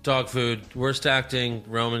dressed, dog food. Worst acting,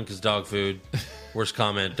 Roman, because dog food. Worst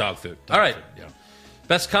comment, dog food. All right. Yeah.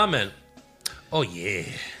 Best comment? Oh, yeah.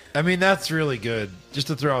 I mean, that's really good. Just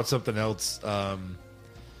to throw out something else,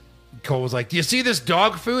 Cole was like, "Do you see this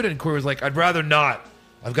dog food?" And Corey was like, "I'd rather not.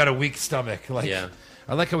 I've got a weak stomach." Like, Yeah.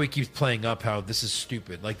 I like how he keeps playing up how this is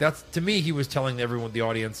stupid. Like, that's to me, he was telling everyone, the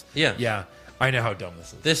audience, Yeah. I know how dumb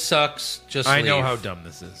this is. This sucks. Just I know leave. how dumb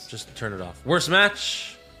this is. Just turn it off. Worst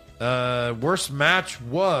match? Worst match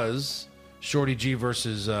was Shorty G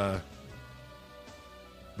versus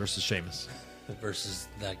Sheamus. Versus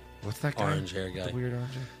that What's that guy? orange hair guy. The weird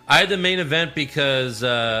orange hair? I had the main event because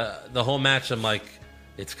the whole match, I'm like,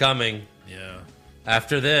 it's coming. Yeah.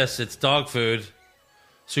 After this, it's dog food.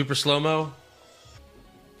 Super slow-mo.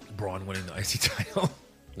 Braun winning the IC title.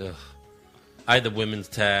 Ugh. I had the women's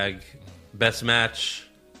tag. Best match.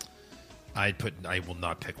 I will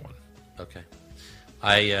not pick one. Okay.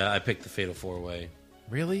 I picked the Fatal 4-Way.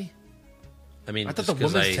 Really? I mean, I thought just the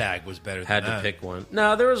 'cause women's I tag was better had than to that. pick one.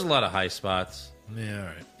 No, there was a lot of high spots,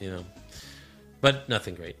 Yeah, all right. but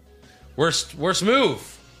nothing great. Worst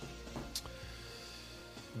move.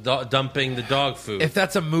 Dumping the dog food. If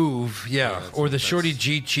that's a move, yeah. that's- Or the that's- Shorty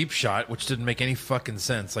G cheap shot, which didn't make any fucking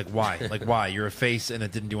sense. Like, why? Like, why? You're a face and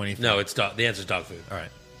it didn't do anything. No, it's the answer's dog food. All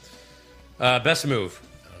right. Best move.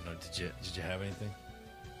 I don't know. Did you have anything?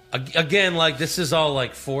 Again, like this is all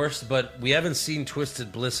like forced, but we haven't seen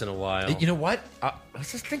Twisted Bliss in a while. You know what? I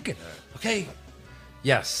was just thinking. Okay,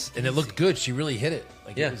 Yes, and it looked good. She really hit it.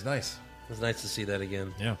 Like, Yeah. it was nice. it was nice to see that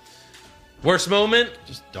again. Yeah. Worst moment?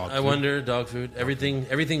 Just dog I food. wonder. Dog food.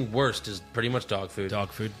 Everything worst is pretty much dog food. Dog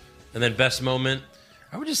food. And then best moment.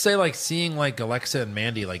 I would just say, like, seeing, like, Alexa and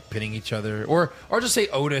Mandy, like, pinning each other. Or just say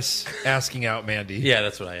Otis asking out Mandy. Yeah,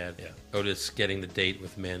 that's what I had. Yeah. Otis getting the date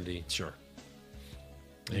with Mandy, Sure.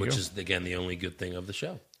 There you which go. is again the only good thing of the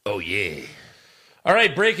show. Oh, yeah. All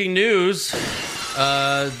right, breaking news.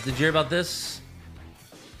 Did you hear about this?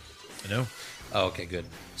 I know. Oh, okay, good.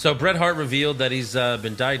 So Bret Hart revealed that he's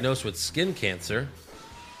been diagnosed with skin cancer.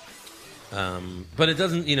 But it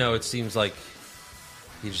doesn't, it seems like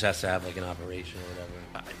he just has to have like an operation or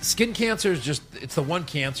whatever. Skin cancer is just, it's the one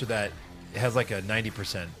cancer that has, like, a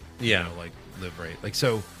 90%, Yeah. like, live rate. Like,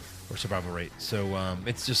 so, or survival rate. So,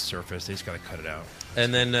 it's just surface. They just got to cut it out.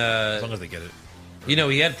 And then, As long as they get it.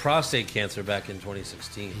 he had prostate cancer back in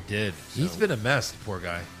 2016. He did. He's been a mess, poor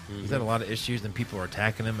guy. He's had a lot of issues, and people are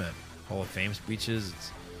attacking him at Hall of Fame speeches.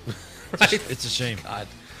 It's a shame.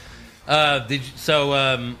 God.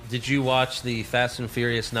 Did you watch the Fast and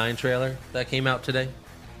Furious 9 trailer that came out today?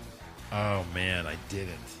 Oh, man, I didn't.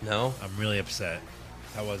 No? I'm really upset.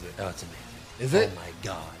 How was it? Oh, it's amazing. Is it? Oh, my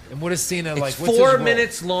God. And what is Cena like? It's what's his 4 role?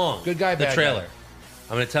 minutes long. Good guy, the bad trailer. guy?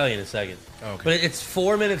 I'm going to tell you in a second. Oh, okay. But it's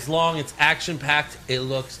 4 minutes long. It's action-packed. It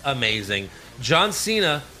looks amazing. John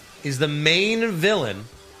Cena is the main villain,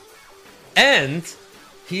 and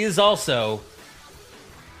he is also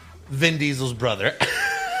Vin Diesel's brother.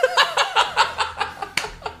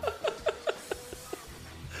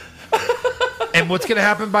 And what's going to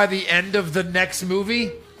happen by the end of the next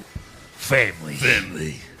movie? Family.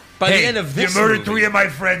 By the end of this movie, of my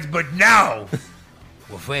friends, but now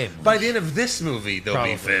we're family. by the end of this movie, they'll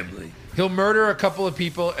Probably. be family. He'll murder a couple of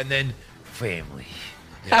people and then family.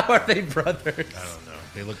 How are they brothers? I don't know.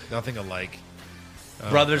 They look nothing alike.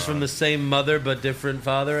 Brothers from the same mother but different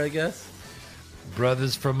father, I guess.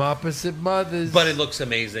 Brothers from opposite mothers. But it looks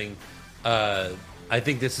amazing. I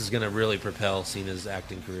think this is going to really propel Cena's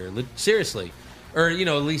acting career. Seriously. Or, at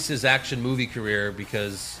least his action movie career,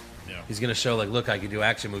 because he's going to show, look, I can do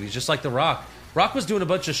action movies. Just like The Rock. Rock was doing a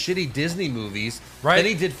bunch of shitty Disney movies. Right. Then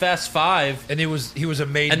he did Fast Five. And he was a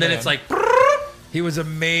made and man. then it's like... He was a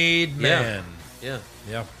made man. Yeah.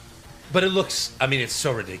 Yeah. But it looks... it's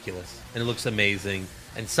so ridiculous. And it looks amazing.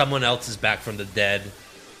 And someone else is back from the dead.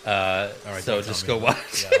 All right, so just go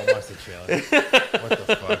watch. Yeah, I'll watch the trailer. What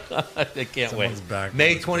the fuck? I can't Someone's wait. back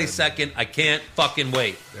May from the 22nd. I can't fucking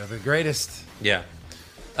wait. They're the greatest. Yeah.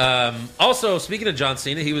 Also, speaking of John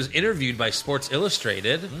Cena, he was interviewed by Sports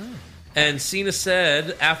Illustrated. And Cena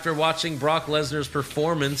said, after watching Brock Lesnar's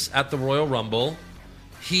performance at the Royal Rumble,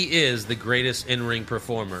 he is the greatest in-ring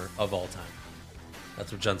performer of all time.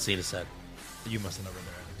 That's what John Cena said. You must have never read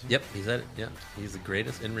that. Yep, he said it. Yeah, he's the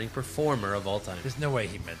greatest in-ring performer of all time. There's no way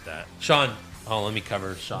he meant that. Sean. Oh, let me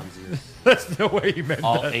cover Sean's ears. There's no way he meant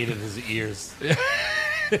All that. 8 of his ears.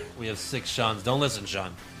 We have 6 Seans. Don't listen,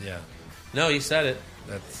 Sean. Yeah. No, he said it.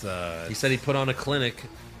 That's, He said he put on a clinic,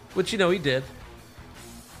 which, he did.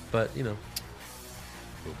 But, oh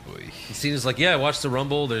boy. Cena's like, yeah, I watched the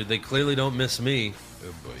Rumble. They clearly don't miss me. Oh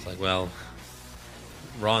boy. It's like, well,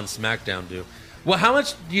 Raw and SmackDown do. Well, how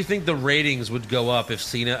much do you think the ratings would go up if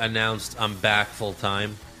Cena announced, I'm back full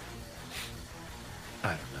time? I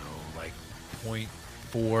don't know, like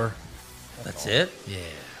 0.4. That's it? Yeah.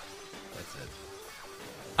 That's it.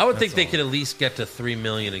 I would think That's they all. could at least get to 3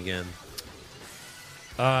 million again.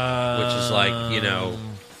 Which is like,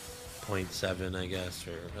 0.7, I guess,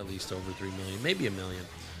 or at least over 3 million. Maybe a million.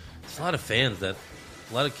 It's a lot of fans a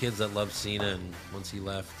lot of kids that love Cena, and once he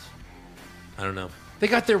left, I don't know. They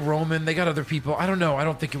got their Roman. They got other people. I don't know. I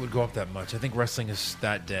don't think it would go up that much. I think wrestling is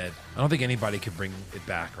that dead. I don't think anybody could bring it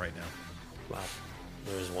back right now. Wow.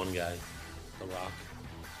 There's one guy, The Rock.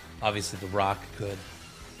 Obviously, The Rock could.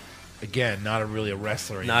 Again, not really a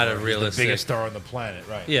wrestler anymore. Not a He's realistic- the biggest star on the planet,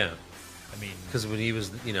 right? Yeah. I mean, Because when he was,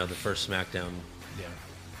 the first SmackDown yeah.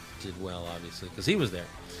 did well, obviously, because he was there.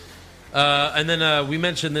 And then we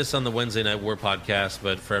mentioned this on the Wednesday Night War podcast,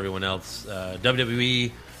 but for everyone else,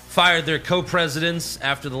 WWE fired their co-presidents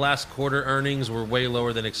after the last quarter earnings were way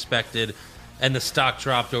lower than expected, and the stock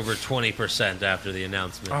dropped over 20% after the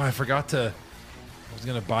announcement. Oh, I forgot to. I was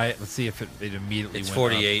gonna buy it. Let's see if it immediately. It's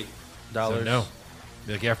went $48. up. So no,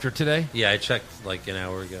 like after today. Yeah, I checked like an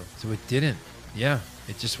hour ago. So it didn't. Yeah,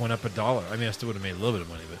 it just went up $1. I mean, I still would have made a little bit of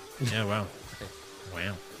money, but yeah, wow,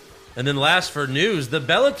 wow. And then last for news, the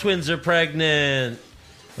Bella twins are pregnant.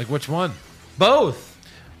 Like which one? Both.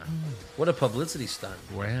 What a publicity stunt.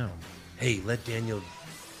 Wow. Hey, let Daniel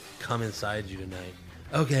come inside you tonight.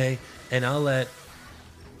 Okay, and I'll let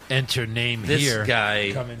Enter name this here.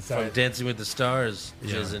 guy Come from inside. Dancing with the Stars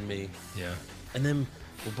Yeah. jizz in me. Yeah. And then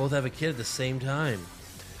we'll both have a kid at the same time.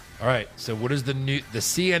 All right. So what is the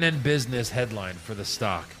CNN business headline for the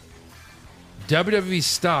stock? WWE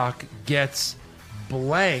stock gets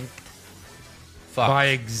blanked Fucked. by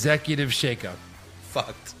executive shakeup.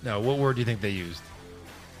 Fucked. No, what word do you think they used?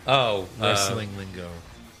 Oh, Wrestling lingo.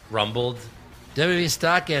 rumbled. WWE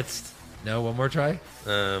stock gets. No, one more try.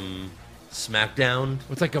 SmackDown.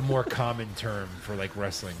 What's like a more common term for like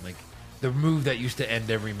wrestling? Like the move that used to end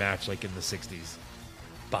every match, like in the 60s.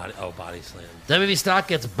 Body slam. WWE stock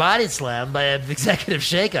gets body slammed by an executive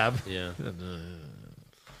shakeup. Yeah.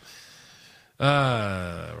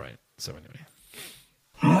 Right. So anyway.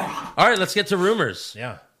 All right, let's get to rumors.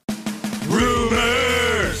 Yeah.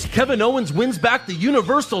 Rumors! Kevin Owens wins back the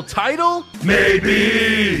Universal title?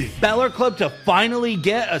 Maybe! Balor Club to finally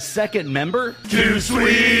get a second member? Too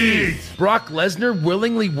sweet! Brock Lesnar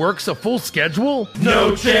willingly works a full schedule?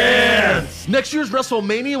 No chance! Next year's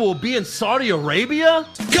WrestleMania will be in Saudi Arabia?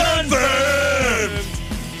 Confirmed!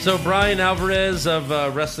 So Brian Alvarez of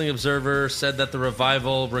Wrestling Observer said that the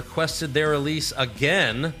Revival requested their release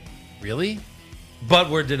again, Really? but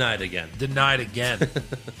were denied again. Denied again.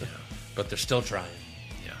 But they're still trying.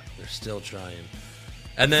 Yeah. They're still trying.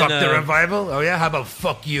 And then, Fuck the revival? Oh yeah? How about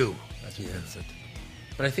fuck you? That's what Vince said.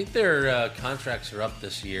 but I think their contracts are up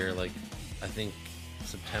this year. Like, I think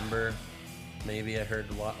September, maybe. I heard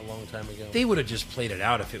a long time ago. They would have just played it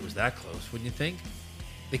out if it was that close, wouldn't you think?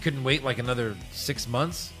 They couldn't wait like another 6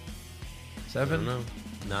 months? I 7? don't know,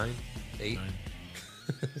 9, 8.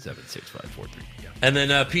 7, 6, 5, 4, 3. Yeah. And then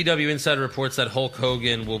PW Insider reports that Hulk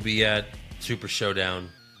Hogan will be at Super Showdown,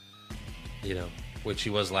 which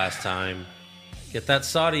he was last time. Get that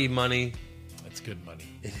Saudi money. That's good money.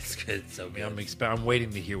 It's good. It's so good. I'm waiting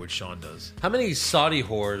to hear what Sean does. How many Saudi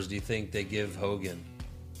whores do you think they give Hogan?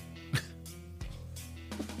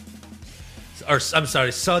 Or I'm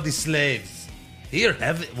sorry, Saudi slaves. Here,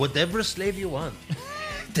 have whatever slave you want.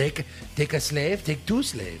 Take a slave. Take 2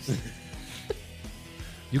 slaves.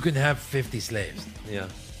 You can have 50 slaves. Yeah.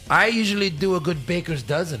 I usually do a good baker's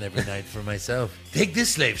dozen every night for myself. Take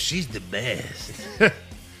this slave. She's the best.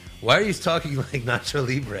 Why are you talking like Nacho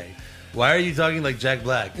Libre? Why are you talking like Jack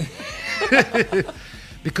Black?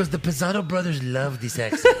 Because the Pisano brothers love this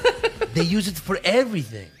accent. They use it for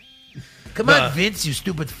everything. Come on, Vince, you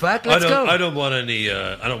stupid fuck. Let's go. I don't want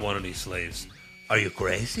any slaves. Are you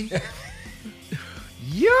crazy?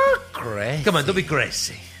 You're crazy. Come on, don't be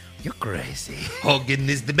crazy. You're crazy. Hogan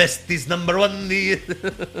is the best. He's number one.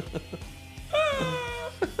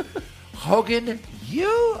 Hogan,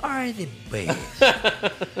 you are the best.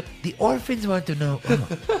 The orphans want to know.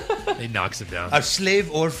 Oh. He knocks him down. Our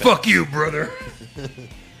slave orphans. Fuck you, brother.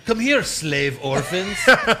 Come here, slave orphans.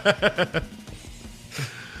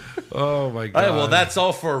 Oh, my God. All right, well, that's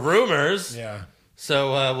all for rumors. Yeah.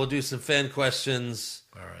 So we'll do some fan questions.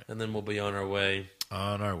 All right. And then we'll be on our way.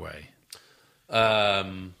 On our way.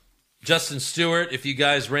 Justin Stewart, if you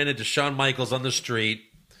guys ran into Shawn Michaels on the street,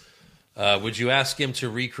 would you ask him to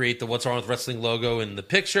recreate the "What's Wrong with Wrestling" logo in the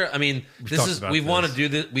picture? I mean, we've wanted to do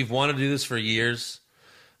this. We've wanted to do this for years.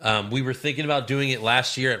 We were thinking about doing it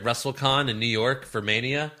last year at WrestleCon in New York for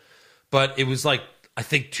Mania, but it was like I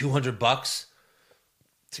think $200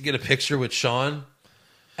 to get a picture with Shawn,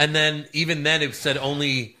 and then even then it said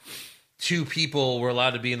only 2 people were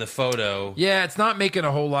allowed to be in the photo. Yeah, it's not making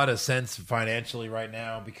a whole lot of sense financially right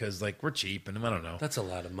now because, like, we're cheap, and I don't know. That's a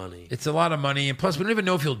lot of money. It's a lot of money, and plus, we don't even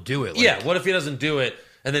know if he'll do it. Like, Yeah, what if he doesn't do it,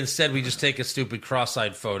 and then instead we just take a stupid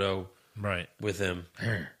cross-eyed photo right. with him,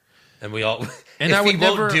 and we all. And if I would he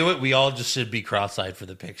won't do it, we all just should be cross-eyed for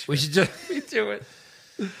the picture. We should just do it.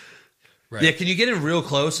 Right. Yeah, can you get in real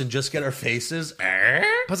close and just get our faces?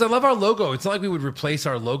 Plus, I love our logo. It's not like we would replace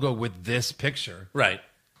our logo with this picture. Right.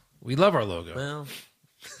 We love our logo. Well,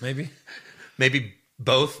 maybe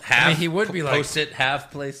both half. I mean, he would be like post-it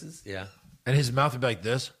half places. Yeah. And his mouth would be like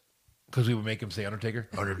this because we would make him say Undertaker.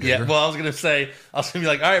 Undertaker. Yeah. Well, I was gonna be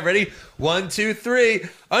like, all right, ready? 1, 2, 3.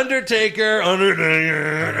 Undertaker.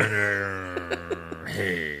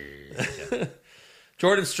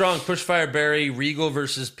 Jordan Strong, Pushfire Barry, Regal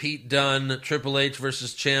versus Pete Dunne, Triple H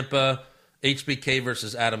versus Ciampa, HBK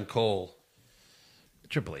versus Adam Cole.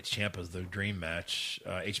 Triple H Ciampa's the dream match.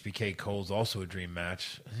 HBK Cole's also a dream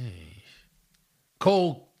match. Hey.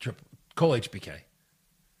 Cole HBK.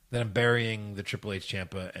 Then I'm burying the Triple H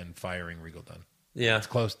Ciampa and firing Regal Dunne. Yeah. It's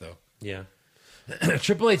close though. Yeah.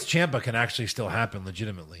 Triple H Ciampa can actually still happen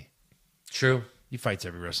legitimately. True. He fights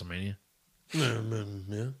every WrestleMania. Yeah.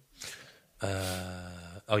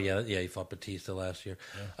 He fought Batista last year.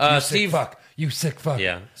 Yeah. You sick fuck.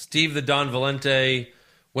 Yeah. Steve the Don Valente.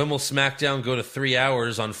 When will SmackDown go to 3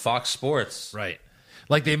 hours on Fox Sports? Right.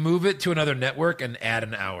 Like they move it to another network and add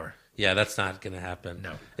an hour. Yeah, that's not going to happen.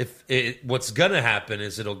 No. What's going to happen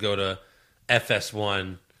is it'll go to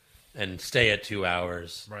FS1 and stay at 2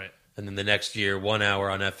 hours. Right. And then the next year, 1 hour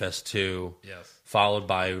on FS2. Yes. Followed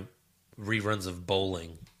by reruns of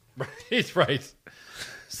bowling. Right.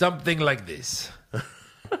 Something like this.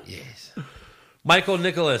 Yes. Michael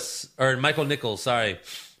Nichols, sorry.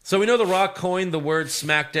 So we know The Rock coined the word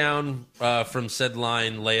SmackDown from said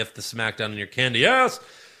line, layeth the SmackDown in your candy ass.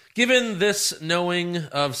 Given this knowing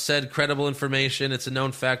of said credible information, it's a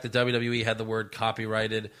known fact that WWE had the word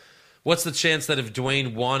copyrighted. What's the chance that if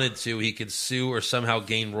Dwayne wanted to, he could sue or somehow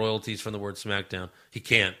gain royalties from the word SmackDown? He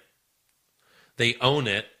can't. They own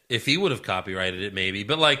it. If he would have copyrighted it, maybe.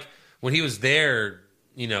 But like when he was there,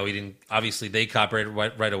 he didn't. Obviously, they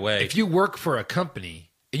copyrighted right away. If you work for a company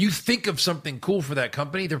and you think of something cool for that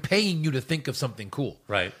company, they're paying you to think of something cool.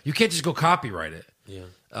 Right. You can't just go copyright it. Yeah.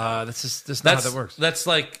 That's not how that works. That's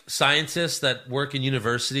like scientists that work in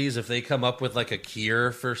universities. If they come up with like a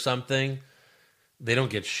cure for something, they don't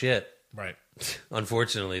get shit. Right.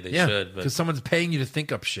 Unfortunately, they should. Because someone's paying you to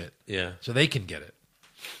think up shit. Yeah. So they can get it.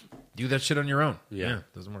 Do that shit on your own. Yeah.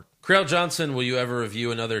 Doesn't work. Crail Johnson, will you ever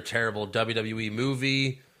review another terrible WWE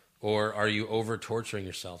movie, or are you over torturing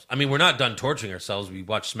yourselves? I mean, we're not done torturing ourselves. We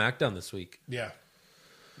watched SmackDown this week. Yeah.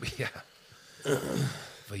 Yeah.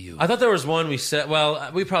 For you. I thought there was one we said.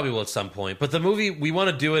 Well, we probably will at some point. But the movie, we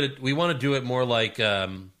want to do it. We want to do it more like,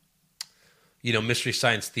 Mystery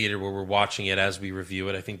Science Theater, where we're watching it as we review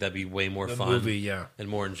it. I think that'd be way more fun. Movie, yeah, and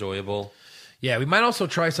more enjoyable. Yeah, we might also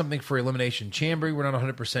try something for Elimination Chamber. We're not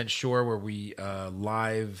 100% sure, where we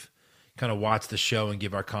live kind of watch the show and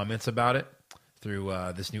give our comments about it. through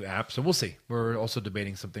this new app. So we'll see. We're also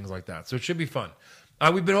debating some things like that. So it should be fun.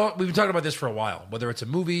 We've been talking about this for a while, whether it's a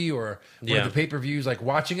movie or one of the pay-per-views. Like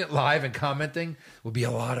watching it live and commenting would be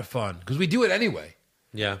a lot of fun because we do it anyway.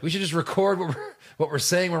 Yeah. We should just record what we're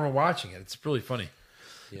saying when we're watching it. It's really funny.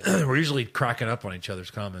 Yeah. We're usually cracking up on each other's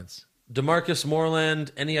comments. DeMarcus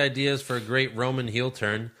Moreland, any ideas for a great Roman heel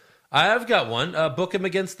turn? I've got one. Book him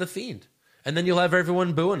against The Fiend. And then you'll have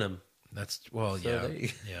everyone booing him. Yeah,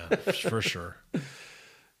 for sure.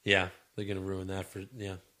 Yeah, they're going to ruin that for,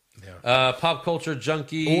 Pop Culture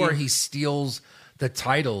Junkie. Or he steals the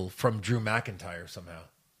title from Drew McIntyre somehow.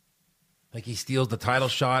 Like he steals the title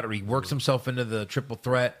shot or he works himself into the triple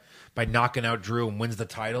threat by knocking out Drew and wins the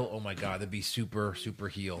title. Oh my God, that'd be super, super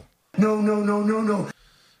heel. No.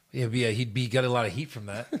 Yeah, he'd get a lot of heat from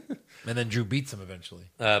that. And then Drew beats him eventually.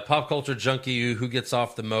 Pop Culture Junkie, who gets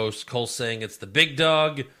off the most? Cole saying it's the big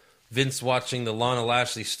dog. Vince watching the Lana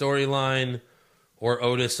Lashley storyline. Or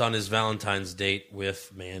Otis on his Valentine's date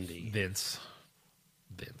with Mandy. Vince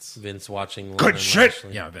watching Lana Good shit.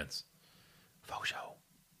 Lashley. Yeah, Vince. Faux show.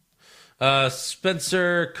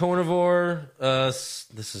 Spencer Carnivore.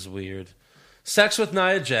 This is weird. Sex with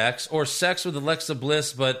Nia Jax or sex with Alexa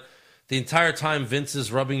Bliss, but the entire time Vince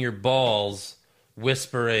is rubbing your balls,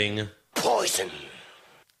 whispering Poison.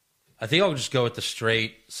 I think I'll just go with the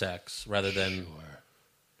straight sex rather than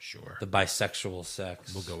Sure. the bisexual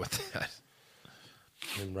sex. We'll go with that.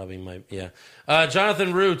 And rubbing my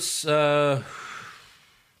Jonathan Roots. Who,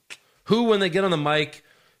 when they get on the mic,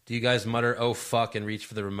 do you guys mutter "oh fuck" and reach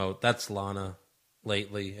for the remote? That's Lana,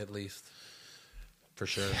 lately at least, for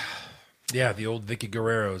sure. Yeah, the old Vicky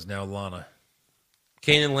Guerrero is now Lana.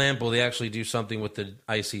 Kane and Lamp, will they actually do something with the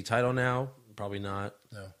IC title now? Probably not.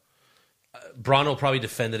 No. Braun will probably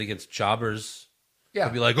defend it against jobbers. Yeah.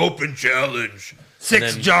 He'll be like, open challenge.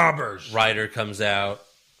 6 jobbers. Ryder comes out.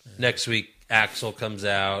 Next week, Axel comes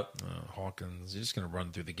out. Hawkins. You're just going to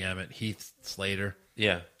run through the gamut. Heath Slater.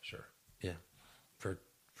 Yeah. Sure. Yeah. For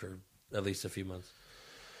at least a few months.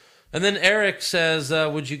 And then Eric says,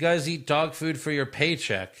 would you guys eat dog food for your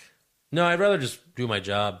paycheck? No, I'd rather just do my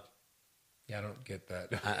job. Yeah, I don't get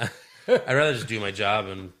that. I'd rather just do my job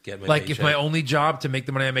and get my like paycheck. if my only job to make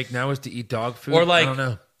the money I make now is to eat dog food, or like, I don't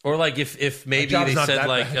know. Or like if maybe job's they not said that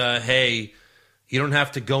like, bad. hey, you don't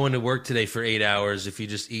have to go into work today for 8 hours if you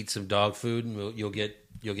just eat some dog food and you'll get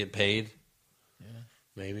paid. Yeah,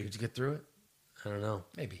 maybe. Could you get through it? I don't know.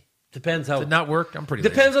 Maybe. Depends how. Did it not work? I'm pretty.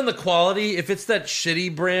 Depends on the quality. If it's that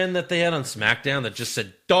shitty brand that they had on SmackDown that just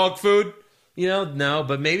said dog food, no.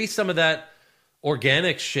 But maybe some of that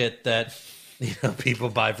organic shit that people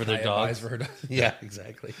buy for their dogs. Yeah,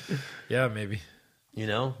 exactly. Yeah, maybe.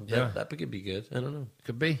 That could be good. I don't know.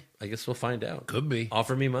 Could be. I guess we'll find out. Could be.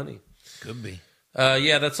 Offer me money. Could be.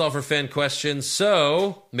 That's all for fan questions.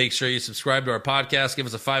 So make sure you subscribe to our podcast. Give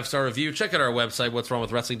us a 5-star review. Check out our website,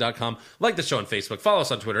 what'swrongwithwrestling.com. Like the show on Facebook. Follow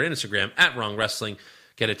us on Twitter and Instagram @WrongWrestling.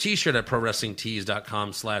 Get a t-shirt at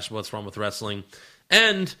prowrestlingtees.com/what'swrongwithwrestling.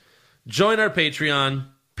 And join our Patreon,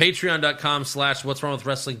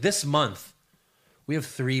 patreon.com/what'swrongwithwrestling. This month, we have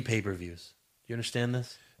 3 pay-per-views. Do you understand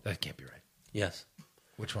this? That can't be right. Yes.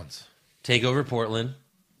 Which ones? Takeover Portland,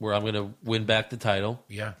 where I'm going to win back the title.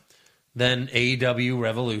 Yeah. Then AEW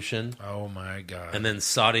Revolution. Oh, my God. And then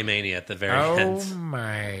Saudi Mania at the very end. Oh,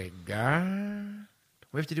 my God.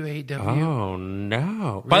 We have to do AEW? Oh, no.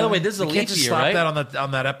 Really? By the way, this is a we leap can't just year, slap right? that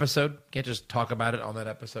on that episode? Can't just talk about it on that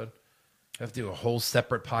episode? We have to do a whole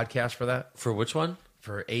separate podcast for that? For which one?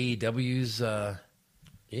 For AEW's...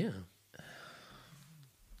 Yeah.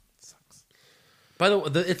 Sucks. By the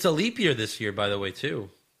way, it's a leap year this year, by the way, too.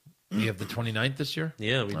 We have the 29th this year?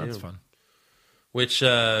 Yeah, we do. That's fun. Which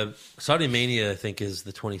Saudi Mania, I think, is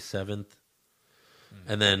the 27th.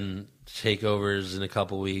 And then Takeovers in a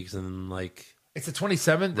couple weeks. And then, It's the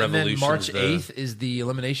 27th, and then Revolution's March the- 8th is the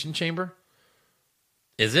Elimination Chamber?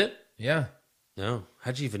 Is it? Yeah. No.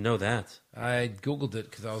 How'd you even know that? I Googled it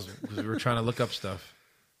because we were trying to look up stuff.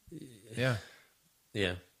 Yeah.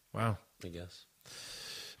 Yeah, Wow. I guess.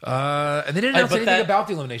 And they didn't announce but anything that- about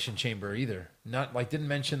the Elimination Chamber either. Didn't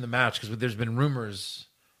mention the match because there's been rumors.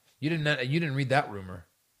 You didn't read that rumor,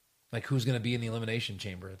 like who's going to be in the Elimination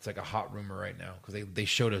Chamber. It's like a hot rumor right now because they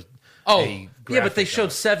showed a Oh, a yeah, but they graphic showed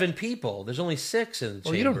of it. 7 people. There's only 6 in the chamber.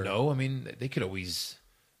 Well, you don't know. I mean, they could always.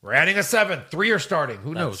 We're adding a 7th. 3 are starting.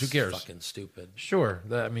 Who knows? Who That's cares? Fucking stupid. Sure.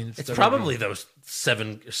 It's It's probably those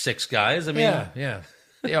 6 guys. I mean, yeah.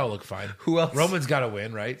 They all look fine. Who else? Roman's got to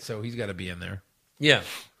win, right? So he's got to be in there. yeah.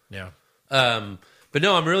 Yeah. But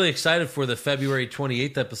no, I'm really excited for the February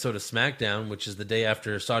 28th episode of SmackDown, which is the day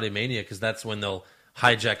after Saudi Mania, because that's when they'll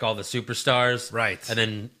hijack all the superstars. Right. And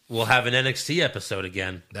then we'll have an NXT episode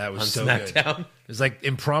again. That was on so SmackDown. good. It was like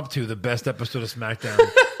impromptu, the best episode of SmackDown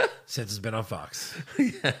since it's been on Fox.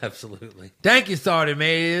 Yeah, absolutely. Thank you, Started,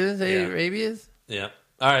 mate. Yeah. Yeah.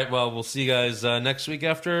 All right. Well, we'll see you guys next week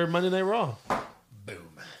after Monday Night Raw. Boom.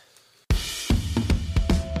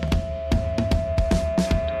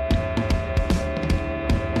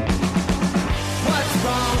 What's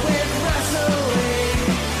wrong with wrestling?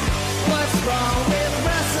 What's wrong with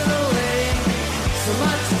wrestling? So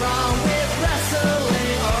much wrong with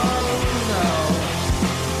wrestling. Oh no.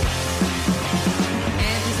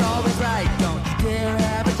 And she's always right. Don't you dare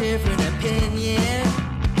have a different opinion.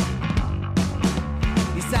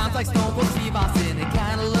 He sounds like Stone Cold Steve Austin. It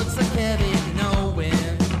kinda looks like Kevin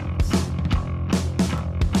Owens.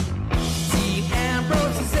 Dean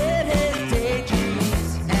Ambrose is in his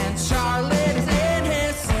daydreams, and Charlotte is in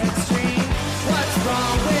his sex dream. What's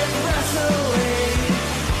wrong with wrestling?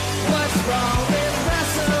 What's wrong with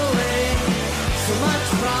wrestling? So much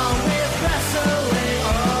wrong with wrestling.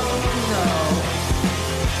 Oh no.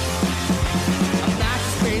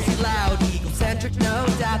 Obnoxious, crazy, loud, egocentric, no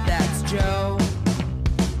doubt that's Joe.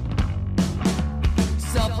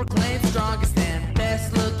 Self-proclaimed strongest and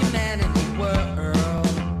best-looking man in the world.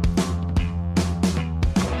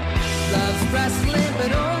 Loves wrestling,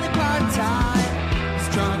 but only part-time.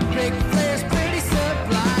 Strong, big players, pretty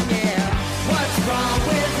sublime, yeah. What's wrong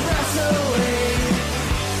with wrestling?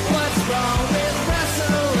 What's wrong with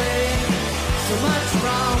wrestling? So much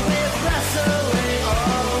wrong with wrestling,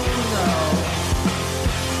 oh no.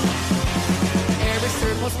 Every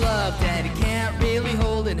circle's loved, and he can't really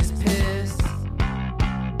hold in his piss.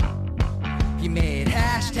 He made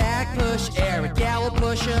hashtag push Eric Gallo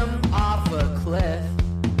push him off a cliff.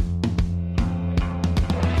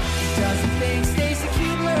 He doesn't think Stacy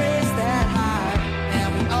Kubler is that high,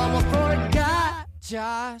 and we almost forgot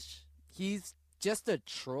Josh. He's just a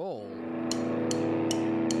troll.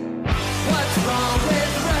 What's wrong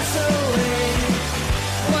with wrestling?